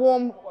I have a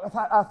warm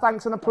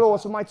thanks and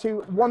applause for my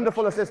 2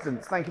 wonderful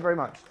assistants? Thank you very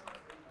much.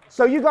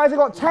 So you guys have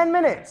got 10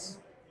 minutes.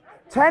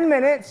 10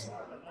 minutes.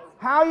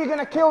 How are you going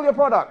to kill your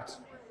product?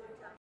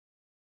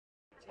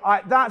 All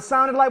right, that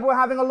sounded like we're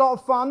having a lot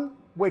of fun,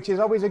 which is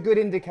always a good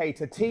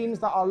indicator. Teams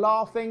that are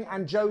laughing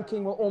and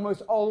joking will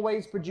almost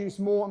always produce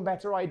more and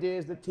better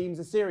ideas than teams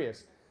are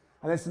serious.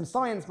 And there's some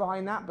science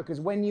behind that,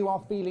 because when you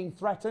are feeling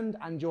threatened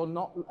and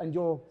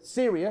you're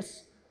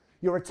serious,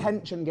 your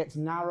attention gets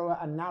narrower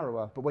and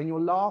narrower. But when you're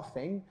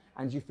laughing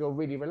and you feel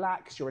really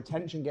relaxed, your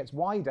attention gets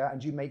wider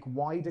and you make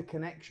wider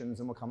connections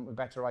and will come up with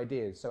better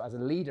ideas. So as a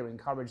leader,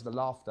 encourage the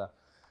laughter.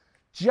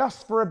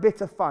 Just for a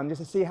bit of fun,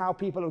 just to see how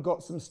people have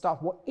got some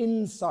stuff, what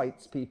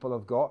insights people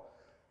have got.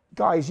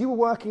 Guys, you were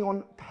working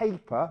on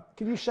paper.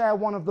 Can you share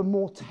one of the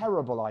more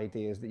terrible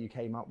ideas that you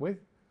came up with?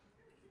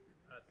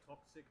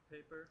 Toxic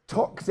paper.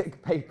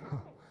 Toxic paper.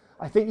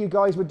 I think you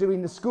guys were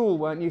doing the school,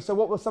 weren't you? So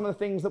what were some of the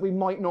things that we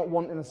might not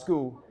want in a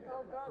school?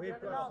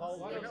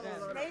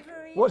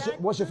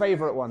 What's your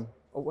favourite one?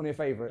 Or one of your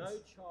favourites?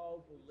 No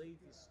child will leave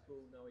this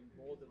school knowing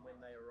more than when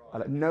they arrive.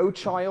 No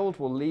child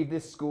will leave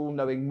this school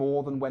knowing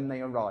more than when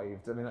they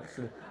arrived. I mean,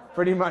 that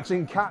pretty much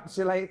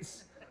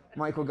encapsulates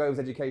Michael Gove's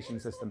education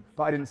system.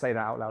 But I didn't say that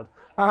out loud.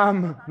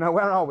 Now,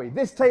 where are we?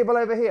 This table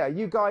over here,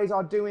 you guys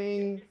are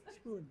doing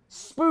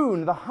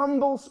spoon, the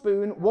humble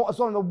spoon. What is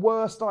one of the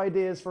worst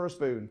ideas for a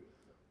spoon?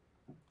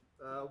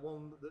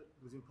 One that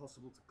was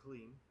impossible to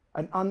clean.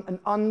 An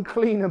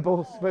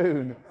uncleanable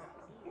spoon.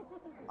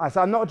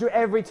 So I'm not doing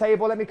every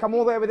table. Let me come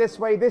all the way over this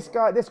way. This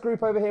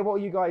group over here, what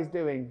are you guys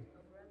doing?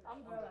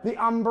 The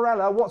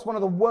umbrella. What's one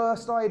of the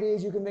worst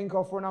ideas you can think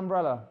of for an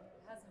umbrella?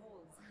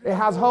 It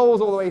has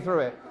holes all the way through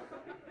it.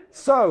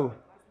 So,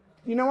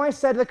 you know, I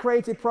said the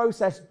creative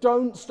process,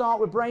 don't start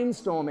with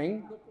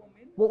brainstorming.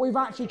 What we've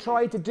actually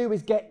tried to do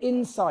is get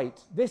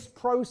insight. This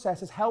process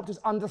has helped us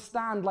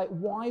understand, like,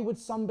 why would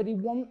somebody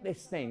want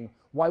this thing?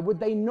 Why would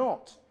they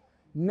not?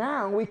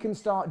 Now we can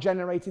start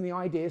generating the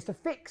ideas to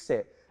fix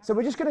it. So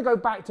we're just going to go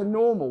back to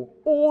normal,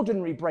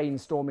 ordinary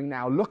brainstorming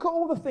now. Look at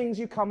all the things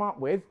you come up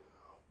with.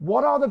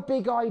 What are the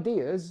big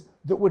ideas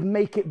that would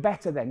make it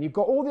better then? You've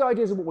got all the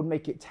ideas of what would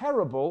make it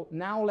terrible.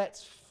 Now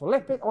let's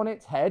flip it on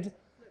its head.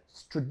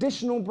 It's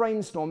traditional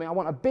brainstorming. I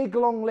want a big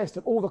long list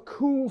of all the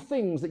cool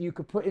things that you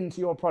could put into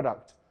your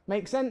product.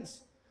 Make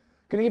sense?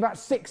 Can I give about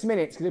 6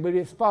 minutes, because it'll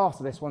be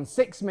faster this one.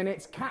 6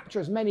 minutes, capture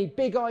as many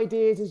big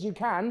ideas as you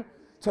can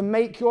to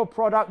make your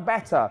product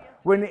better.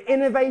 We're in the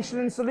innovation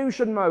and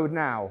solution mode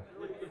now.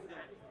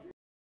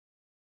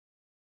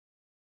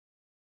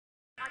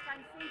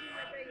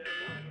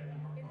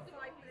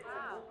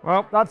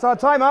 Well, that's our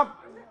time up.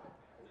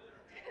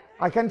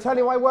 I can tell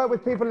you I work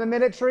with people in the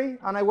military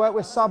and I work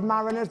with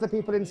submariners, the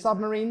people in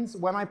submarines.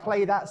 When I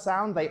play that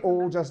sound, they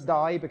all just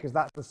die because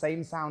that's the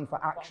same sound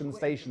for action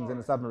stations in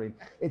a submarine.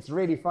 It's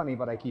really funny,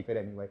 but I keep it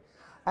anyway.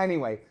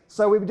 Anyway,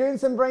 so we've been doing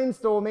some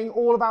brainstorming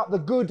all about the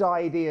good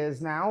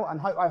ideas now,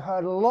 and I've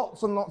heard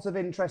lots and lots of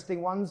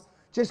interesting ones.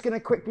 Just going to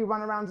quickly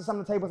run around to some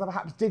of the tables I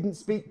perhaps didn't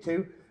speak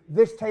to.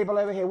 This table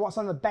over here, what's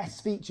some of the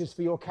best features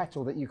for your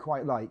kettle that you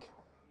quite like?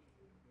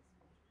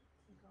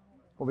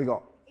 What we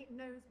got? It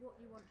knows what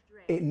you want to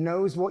drink. It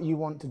knows what you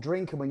want to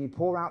drink, and when you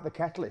pour out the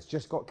kettle, it's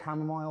just got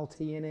chamomile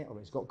tea in it, or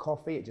it's got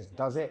coffee, it just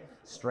does it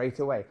straight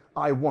away.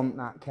 I want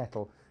that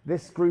kettle.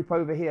 This group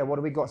over here, what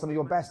do we got? Some of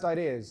your best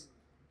ideas?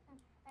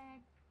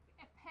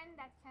 A pen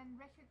that can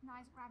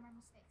recognize grammar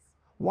mistakes.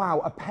 Wow,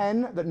 a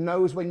pen that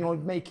knows when you're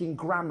making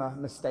grammar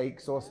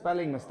mistakes or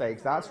spelling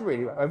mistakes. That's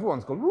really,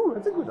 everyone's gone, ooh,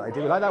 that's a good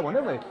idea. We like that one,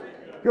 don't we?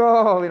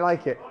 Oh, we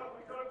like it.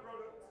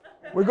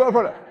 We've got a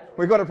product.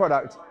 We've got a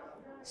product.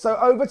 So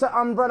over to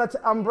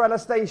umbrella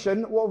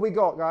station. What have we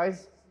got,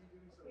 guys?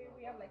 Here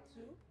we have like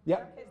two.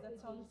 Yep. Jacket that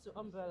turns to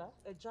umbrella.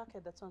 A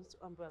jacket that turns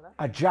to umbrella.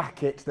 A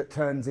jacket that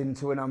turns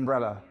into an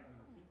umbrella.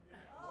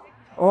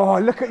 Oh,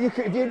 look at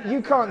you!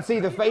 You can't see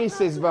the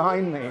faces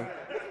behind me.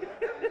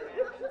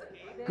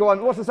 Go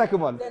on. What's the second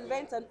one? Then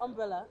rent an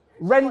umbrella.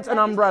 Rent an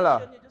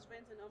umbrella.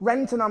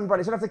 Rent an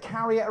umbrella. You don't have to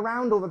carry it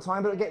around all the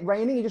time, but it'll get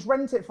raining. You just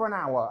rent it for an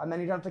hour, and then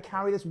you don't have to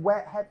carry this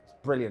wet head.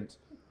 Brilliant.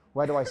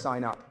 Where do I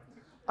sign up?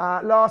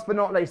 Last but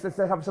not least, let's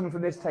have someone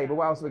from this table.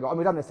 What else have we got? Have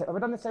we done this? Have we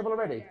done this table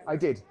already? I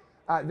did.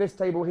 This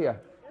table here,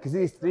 because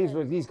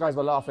these guys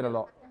were laughing a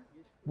lot.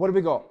 What have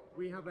we got?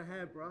 We have a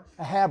hairbrush.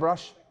 A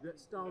hairbrush. That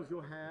styles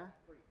your hair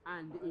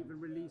and even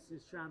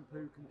releases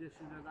shampoo,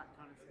 conditioner, that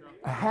kind of stuff.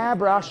 A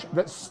hairbrush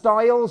that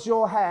styles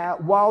your hair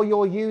while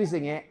you're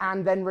using it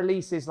and then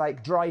releases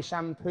like dry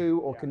shampoo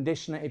or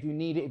conditioner if you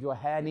need it, if your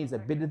hair needs a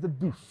bit of the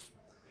boof,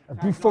 a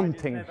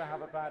bouffanting. Never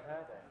have a bad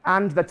hair day.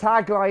 And the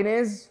tagline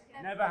is?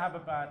 Never have a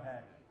bad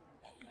hair.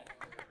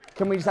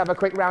 Can we just have a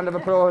quick round of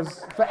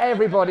applause for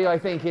everybody, I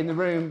think, in the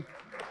room?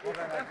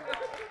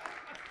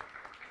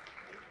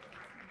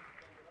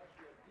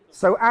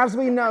 So as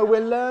we know, we're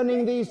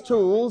learning these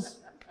tools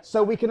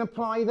so we can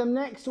apply them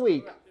next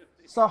week.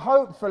 So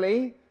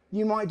hopefully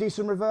you might do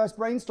some reverse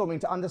brainstorming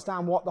to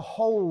understand what the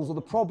holes or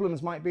the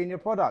problems might be in your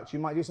product. You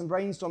might do some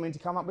brainstorming to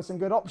come up with some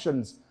good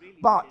options.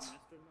 But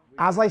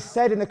as I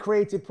said in the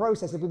creative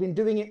process, if we've been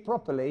doing it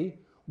properly,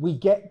 we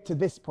get to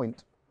this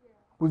point.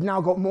 We've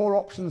now got more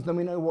options than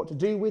we know what to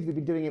do with. We've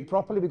been doing it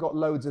properly. We've got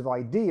loads of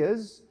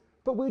ideas,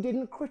 but we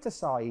didn't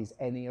criticize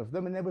any of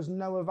them and there was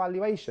no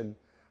evaluation.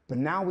 But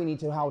now we need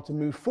to know how to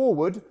move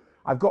forward.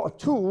 I've got a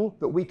tool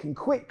that we can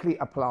quickly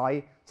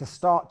apply to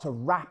start to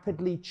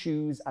rapidly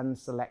choose and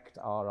select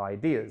our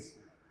ideas.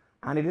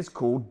 And it is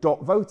called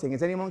dot voting.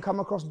 Has anyone come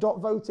across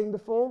dot voting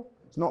before?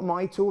 It's not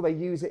my tool. They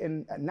use it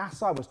at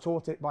NASA. I was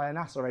taught it by a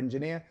NASA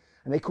engineer,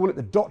 and they call it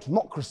the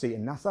dot-mocracy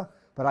in NASA,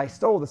 but I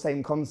stole the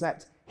same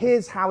concept.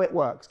 Here's how it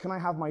works. Can I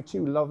have my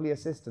two lovely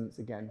assistants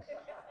again?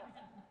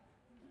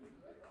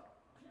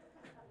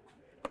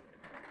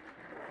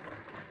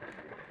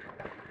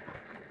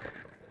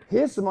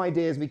 Here's some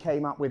ideas we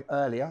came up with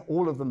earlier,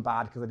 all of them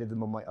bad because I did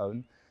them on my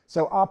own.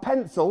 So our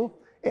pencil,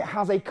 it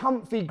has a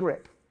comfy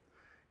grip.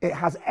 It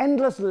has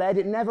endless lead,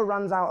 it never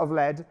runs out of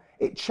lead.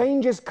 It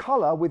changes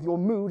color with your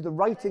mood, the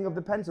writing of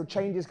the pencil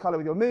changes color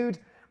with your mood,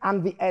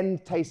 and the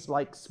end tastes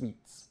like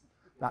sweets.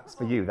 That's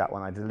for you, that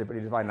one. I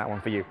deliberately designed that one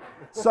for you.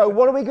 So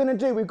what are we going to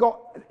do? We've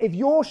got, if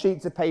your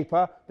sheets of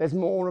paper, there's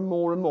more and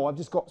more and more. I've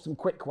just got some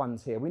quick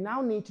ones here. We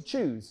now need to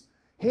choose.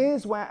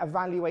 Here's where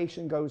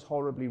evaluation goes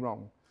horribly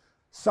wrong.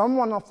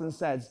 Someone often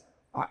says,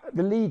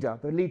 the lead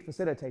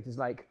facilitator is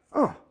like,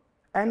 oh,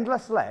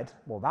 endless lead?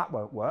 Well, that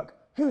won't work.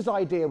 Whose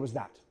idea was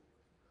that?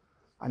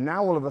 And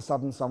now all of a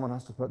sudden someone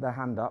has to put their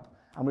hand up,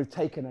 and we've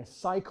taken a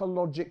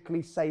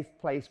psychologically safe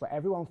place where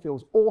everyone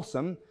feels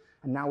awesome,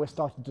 and now we're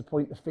starting to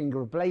point the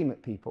finger of blame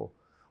at people.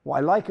 What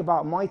I like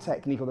about my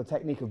technique, or the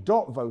technique of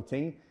dot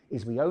voting,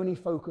 is we only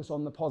focus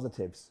on the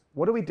positives.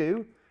 What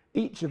do?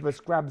 Each of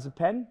us grabs a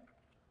pen.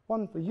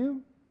 One for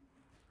you.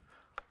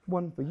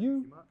 One for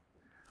you.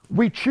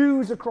 We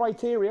choose a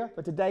criteria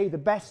for today, the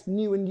best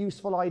new and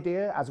useful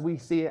idea as we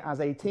see it as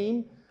a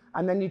team,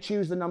 and then you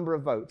choose the number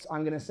of votes.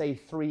 I'm going to say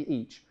 3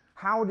 each.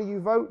 How do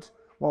you vote?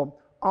 Well,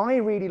 I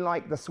really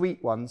like the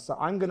sweet ones, so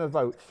I'm going to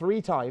vote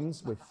 3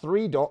 times with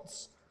 3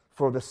 dots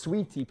for the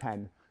sweetie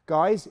pen.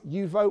 Guys,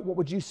 you vote. What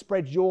would you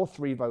spread your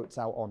 3 votes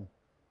out on?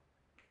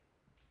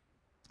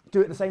 Do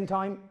it at the same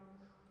time?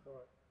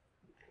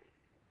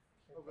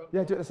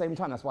 Yeah, do it at the same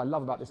time. That's what I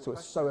love about this tool.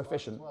 It's so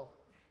efficient. Well,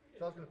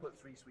 so I was going to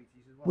put 3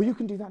 sweeties as well. Well, you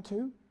can do that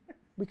too.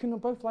 We can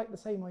both like the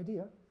same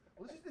idea.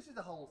 Well, this is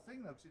the whole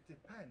thing, though, because it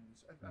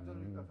depends. I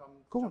don't know if I'm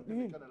Go on,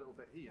 jumping the gun a little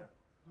bit here.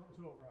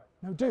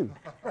 No, do.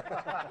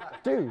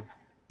 Do.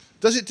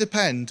 Does it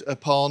depend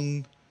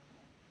upon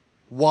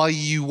why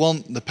you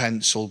want the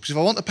pencil? Because if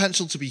I want the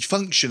pencil to be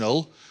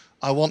functional,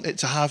 I want it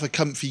to have a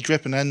comfy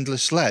grip and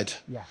endless lead.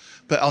 Yeah.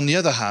 But on the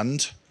other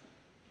hand,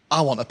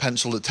 I want a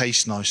pencil that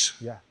tastes nice.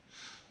 Yeah.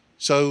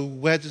 So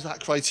where does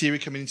that criteria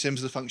come in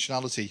terms of the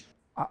functionality?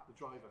 The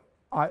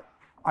driver.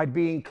 I'd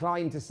be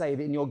inclined to say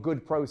that in your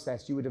good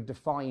process, you would have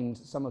defined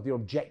some of the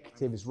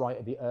objectives right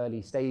at the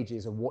early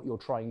stages of what you're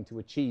trying to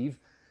achieve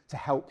to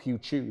help you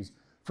choose.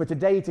 For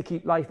today, to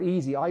keep life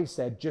easy, I've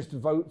said just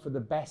vote for the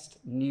best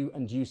new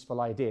and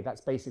useful idea. That's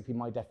basically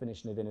my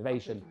definition of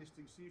innovation. I'm taking this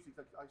too seriously.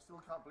 I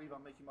still can't believe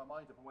I'm making my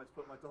mind up on where to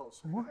put my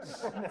dots.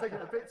 I'm taking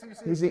it a bit too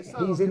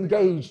seriously. He's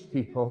engaged,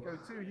 people. Go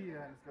 2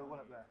 here and go 1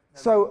 up there.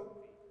 So,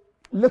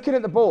 looking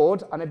at the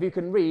board, and if you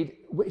can read,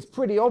 it's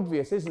pretty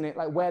obvious, isn't it?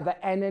 Like where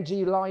the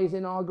energy lies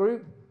in our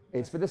group.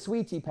 It's for the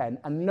sweetie pen.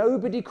 And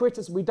nobody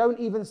criticizes. We don't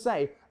even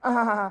say,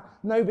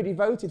 nobody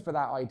voted for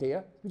that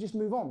idea. We just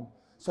move on.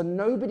 So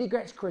nobody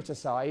gets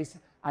criticized,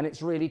 and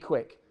it's really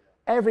quick.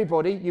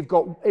 Everybody, you've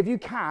got, if you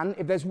can,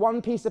 if there's one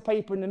piece of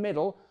paper in the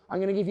middle, I'm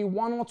going to give you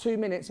 1 or 2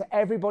 minutes for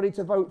everybody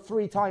to vote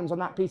 3 times on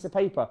that piece of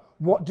paper.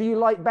 What do you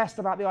like best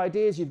about the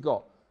ideas you've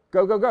got?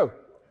 Go, go, go.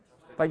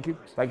 Thank you.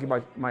 Thank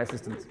you, my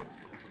assistants.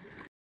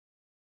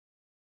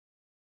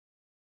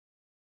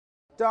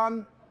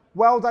 Done.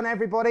 Well done,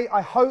 everybody.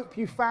 I hope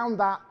you found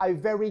that a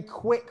very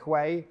quick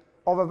way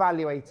of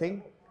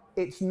evaluating.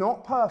 It's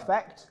not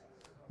perfect.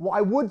 What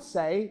I would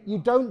say, you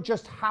don't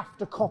just have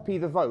to copy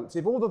the votes.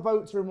 If all the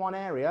votes are in one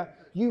area,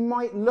 you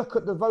might look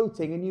at the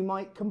voting and you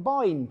might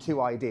combine 2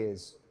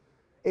 ideas.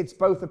 It's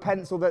both a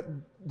pencil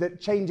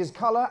that changes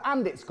color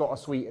and it's got a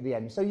sweet at the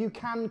end. So you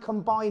can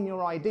combine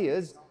your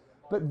ideas,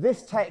 but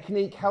this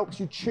technique helps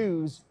you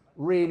choose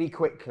really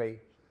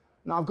quickly.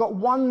 Now I've got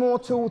 1 more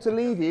tool to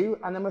leave you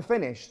and then we're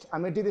finished.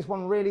 I'm going to do this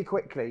one really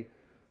quickly.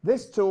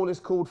 This tool is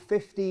called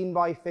 15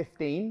 by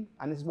 15,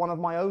 and this is one of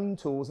my own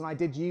tools, and I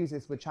did use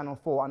this with Channel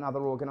 4 and other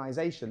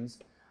organizations.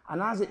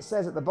 And as it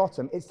says at the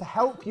bottom, it's to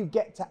help you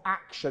get to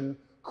action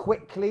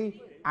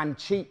quickly and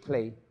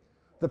cheaply.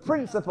 The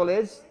principle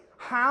is,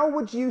 how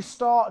would you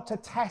start to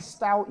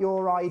test out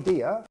your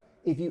idea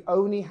if you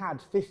only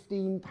had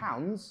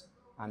 £15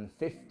 and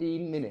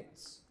 15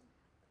 minutes?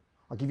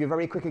 I'll give you a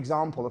very quick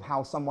example of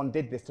how someone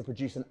did this to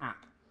produce an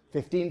app.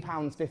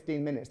 £15,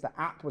 15 minutes. The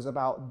app was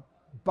about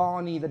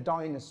Barney the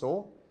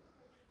dinosaur,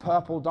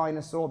 purple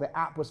dinosaur. The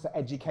app was for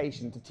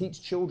education, to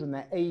teach children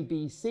their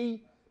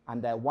ABC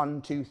and their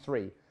 1, 2,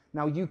 3.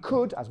 Now you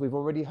could, as we've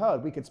already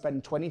heard, we could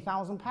spend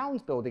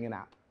 £20,000 building an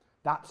app.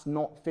 That's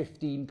not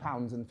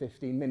 £15 and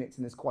 15 minutes,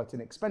 and it's quite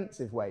an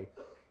expensive way.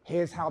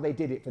 Here's how they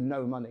did it for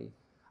no money.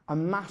 A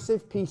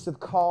massive piece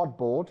of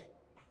cardboard,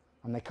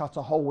 and they cut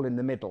a hole in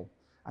the middle,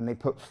 and they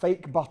put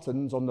fake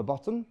buttons on the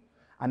bottom,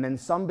 and then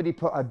somebody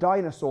put a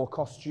dinosaur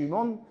costume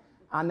on,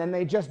 and then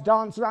they just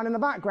danced around in the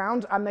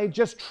background, and they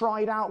just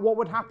tried out what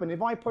would happen.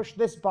 If I push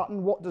this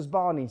button, what does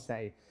Barney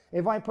say?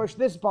 If I push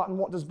this button,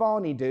 what does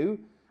Barney do?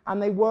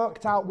 And they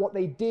worked out what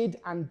they did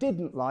and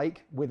didn't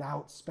like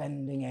without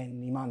spending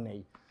any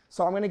money.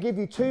 So I'm going to give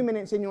you 2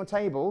 minutes in your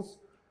tables.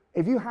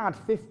 If you had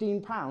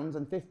 £15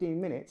 and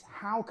 15 minutes,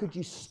 how could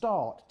you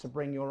start to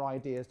bring your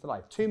ideas to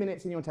life? 2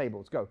 minutes in your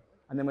tables, go,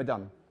 and then we're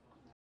done.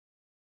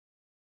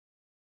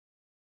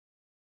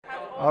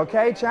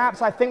 Okay,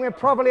 chaps, I think we're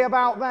probably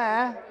about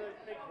there.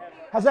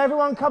 Has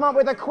everyone come up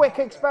with a quick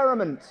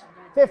experiment?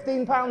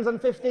 £15 and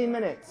 15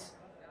 minutes.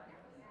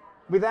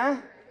 We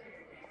there?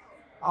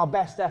 Our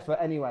best effort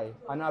anyway.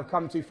 I know I've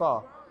come too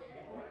far.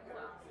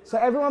 So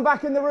everyone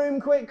back in the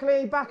room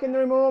quickly. Back in the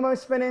room, we're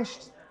almost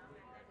finished.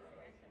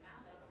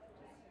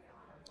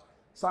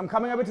 So I'm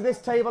coming over to this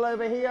table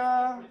over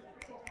here.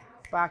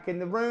 back in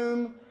the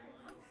room.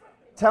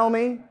 Tell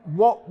me,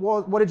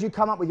 what did you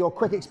come up with, your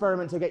quick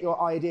experiment to get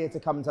your idea to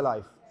come to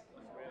life?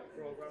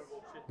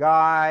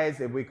 Guys,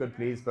 if we could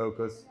please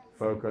focus,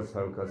 focus,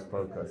 focus,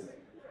 focus.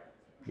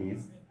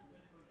 Please.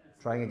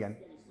 Trying again.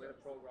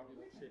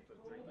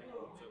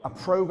 A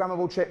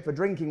programmable chip for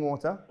drinking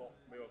water.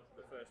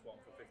 The first one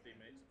for 15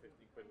 minutes,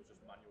 15 quid was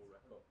just manual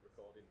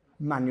recording.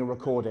 Manual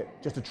record it,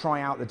 just to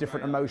try out the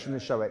different emotion to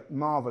show it.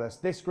 Marvelous.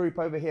 This group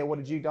over here, what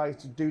did you guys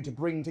do to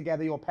bring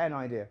together your pen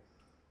idea?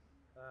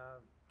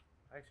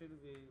 Actually,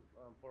 we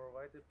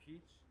provide a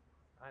pitch,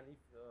 and if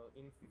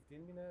in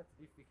 15 minutes,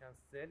 if we can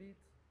sell it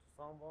to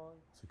someone.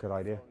 It's a good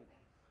idea.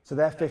 So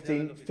their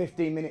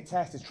 15-minute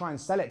test is try and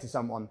sell it to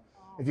someone.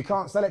 If you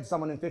can't sell it to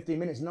someone in 15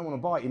 minutes and no one will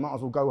buy it, you might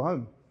as well go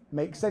home.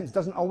 Makes sense.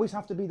 Doesn't always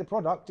have to be the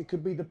product. It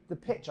could be the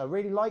pitch. I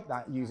really like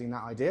that, using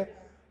that idea.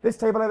 This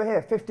table over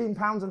here,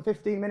 £15 and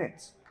 15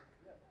 minutes.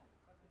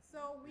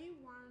 So we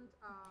want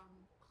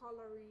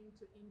coloring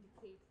to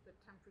indicate the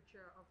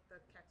temperature of the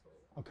kettle.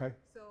 Okay.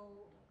 So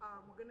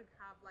we're going to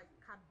have like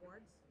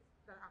cardboards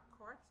that are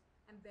cut,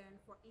 and then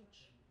for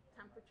each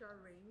temperature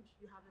range,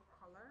 you have a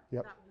color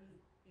that we,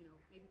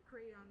 maybe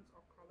crayons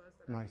or colors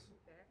that are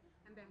put there.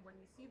 And then when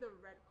you see the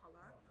red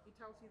color, it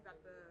tells you that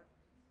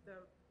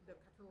the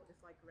kettle is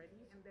like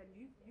ready, and then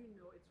you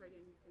know it's ready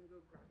and you can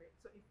go grab it.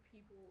 So if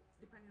people,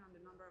 depending on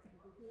the number of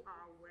people who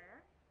are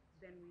aware,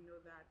 then we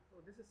know that,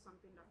 oh, this is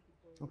something that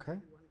people want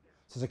to get.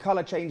 So it's a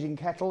color changing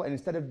kettle, and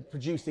instead of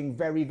producing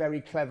very,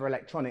 very clever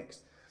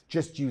electronics,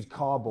 just use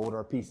cardboard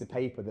or a piece of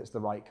paper that's the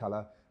right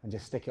color and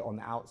just stick it on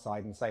the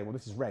outside and say, well,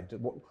 this is red.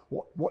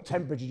 What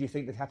temperature do you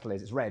think the kettle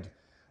is? It's red.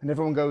 And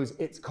everyone goes,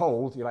 it's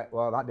cold. You're like,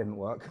 well, that didn't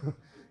work.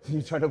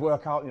 You try to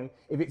work out,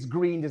 if it's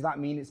green, does that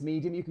mean it's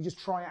medium? You can just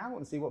try it out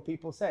and see what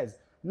people says.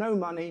 No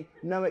money,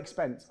 no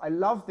expense. I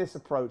love this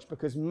approach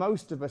because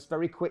most of us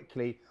very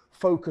quickly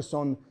focus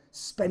on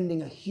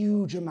spending a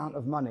huge amount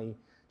of money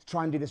to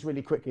try and do this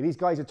really quickly. These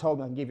guys have told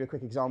me, I can give you a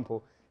quick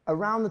example.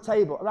 Around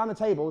the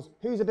tables,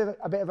 who's a bit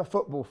of a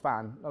football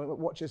fan?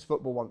 Watches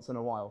football once in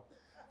a while.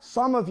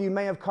 Some of you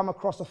may have come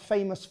across a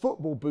famous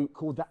football boot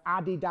called the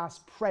Adidas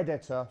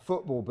Predator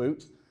football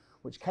boot,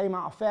 which came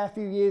out a fair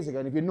few years ago.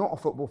 And if you're not a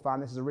football fan,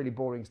 this is a really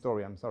boring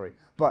story, I'm sorry.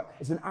 But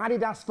it's an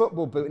Adidas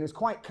football boot, and it's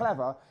quite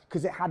clever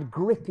because it had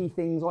grippy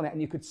things on it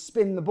and you could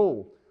spin the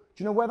ball.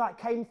 Do you know where that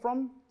came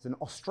from? It's an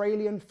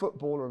Australian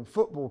footballer and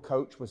football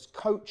coach was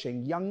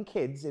coaching young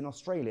kids in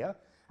Australia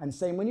and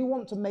saying, when you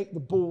want to make the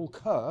ball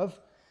curve,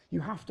 you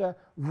have to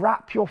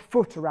wrap your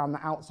foot around the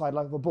outside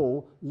of the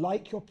ball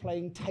like you're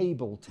playing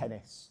table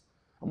tennis.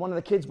 And one of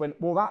the kids went,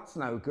 well, that's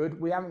no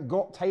good. We haven't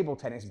got table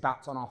tennis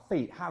bats on our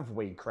feet, have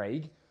we,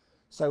 Craig?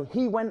 So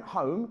he went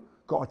home,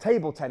 got a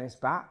table tennis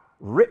bat,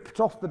 ripped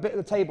off the bit of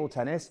the table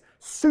tennis,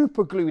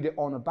 super glued it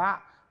on a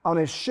bat, on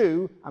his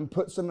shoe, and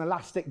put some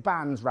elastic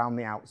bands round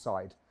the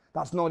outside.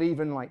 That's not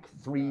even like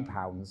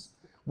 £3.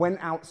 Went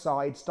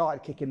outside,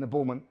 started kicking the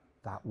ball, and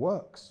that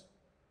works.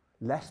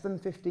 Less than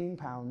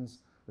 £15,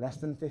 less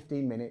than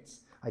 15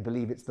 minutes. I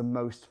believe it's the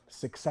most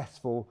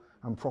successful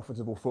and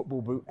profitable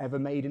football boot ever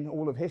made in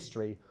all of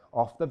history,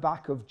 off the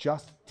back of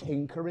just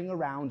tinkering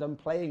around and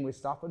playing with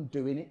stuff and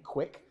doing it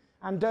quick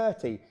and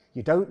dirty.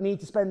 You don't need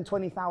to spend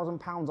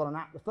 £20,000 on an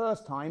app the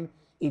first time.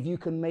 If you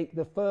can make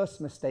the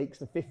first mistakes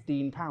for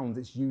 £15,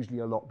 it's usually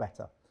a lot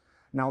better.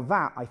 Now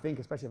that, I think,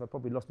 especially if I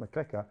probably lost my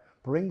clicker,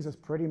 brings us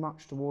pretty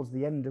much towards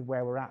the end of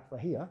where we're at for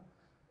here.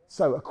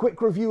 So a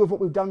quick review of what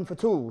we've done for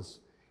tools.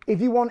 If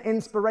you want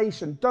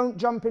inspiration, don't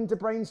jump into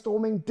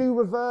brainstorming, do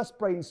reverse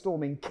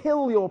brainstorming.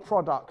 Kill your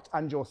product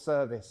and your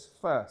service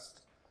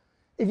first.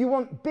 If you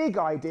want big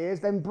ideas,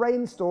 then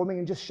brainstorming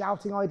and just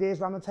shouting ideas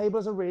around the table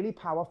is a really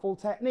powerful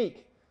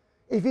technique.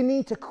 If you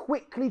need to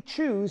quickly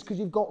choose because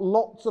you've got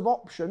lots of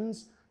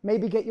options,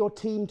 maybe get your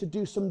team to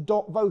do some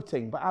dot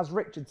voting. But as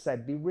Richard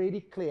said, be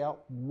really clear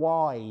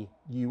why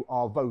you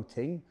are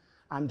voting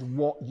and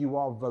what you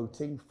are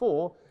voting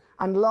for.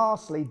 And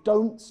lastly,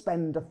 don't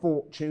spend a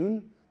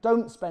fortune.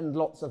 Don't spend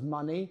lots of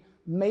money.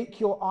 Make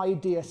your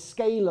idea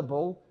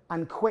scalable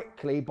and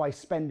quickly by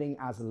spending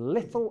as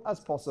little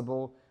as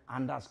possible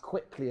and as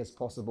quickly as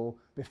possible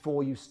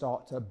before you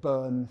start to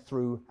burn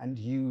through and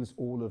use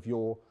all of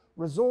your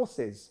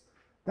resources.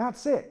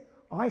 That's it.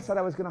 I said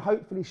I was going to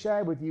hopefully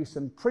share with you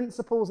some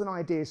principles and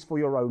ideas for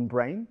your own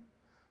brain,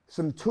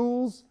 some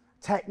tools,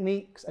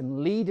 techniques,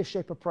 and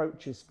leadership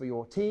approaches for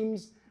your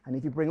teams. And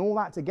if you bring all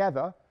that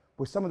together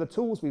with some of the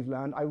tools we've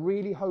learned, I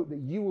really hope that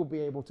you will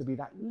be able to be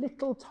that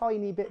little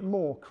tiny bit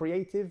more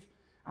creative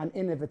and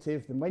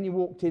innovative than when you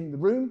walked in the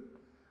room,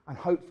 and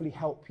hopefully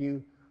help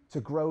you to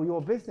grow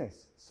your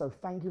business. So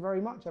thank you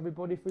very much,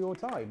 everybody, for your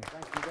time.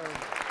 Thank you very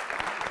much.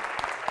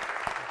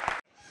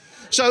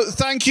 So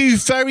thank you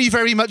very,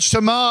 very much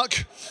to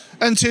Mark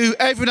and to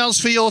everyone else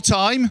for your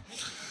time.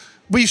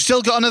 We've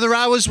still got another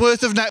hour's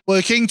worth of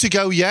networking to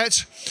go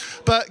yet.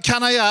 But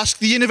can I ask,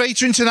 the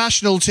Innovator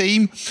International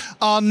team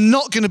are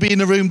not going to be in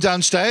the room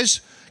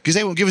downstairs because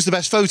they won't give us the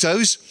best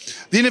photos.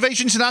 The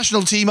Innovator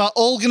International team are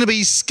all going to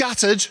be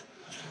scattered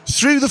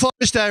through the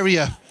forest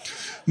area.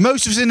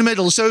 most of us in the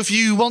middle. So if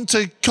you want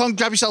to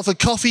grab yourself a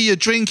coffee, a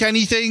drink,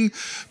 anything,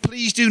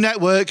 please do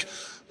network.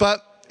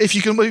 But if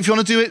you want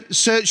to do it,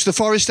 search the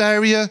forest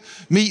area,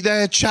 meet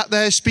there, chat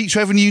there, speak to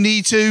everyone you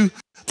need to.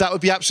 That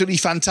would be absolutely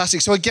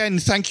fantastic. So again,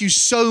 thank you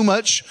so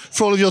much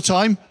for all of your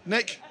time.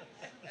 Nick?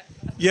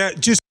 Yeah,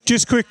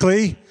 just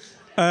quickly,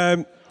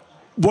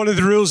 one of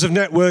the rules of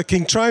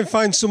networking, try and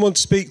find someone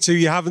to speak to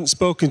you haven't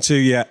spoken to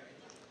yet.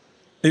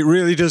 It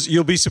really does.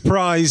 You'll be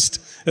surprised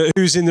at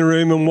who's in the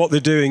room and what they're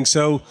doing.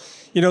 So,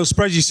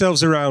 spread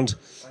yourselves around.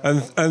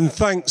 And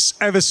thanks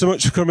ever so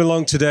much for coming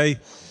along today.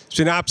 It's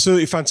been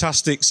absolutely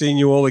fantastic seeing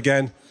you all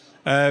again.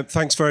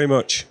 Thanks very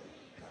much.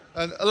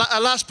 And a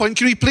last point,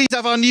 can we please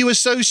have our new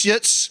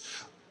associates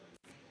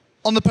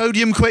on the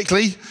podium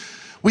quickly?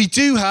 We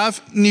do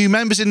have new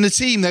members in the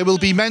team. They will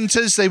be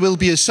mentors, they will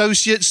be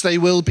associates, they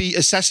will be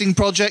assessing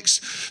projects.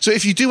 So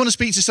if you do want to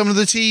speak to someone of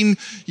the team,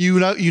 you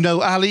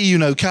know Ali, you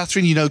know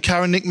Catherine, you know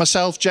Karen, Nick,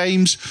 myself,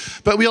 James.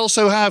 But we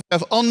also have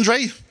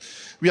Andre,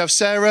 we have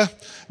Sarah,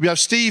 we have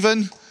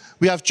Stephen,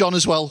 we have John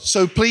as well.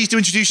 So please do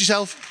introduce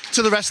yourself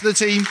to the rest of the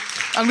team.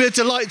 And we're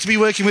delighted to be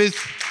working with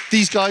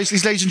these guys,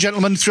 these ladies and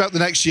gentlemen, throughout the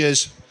next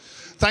years.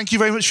 Thank you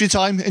very much for your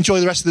time. Enjoy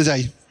the rest of the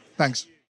day. Thanks.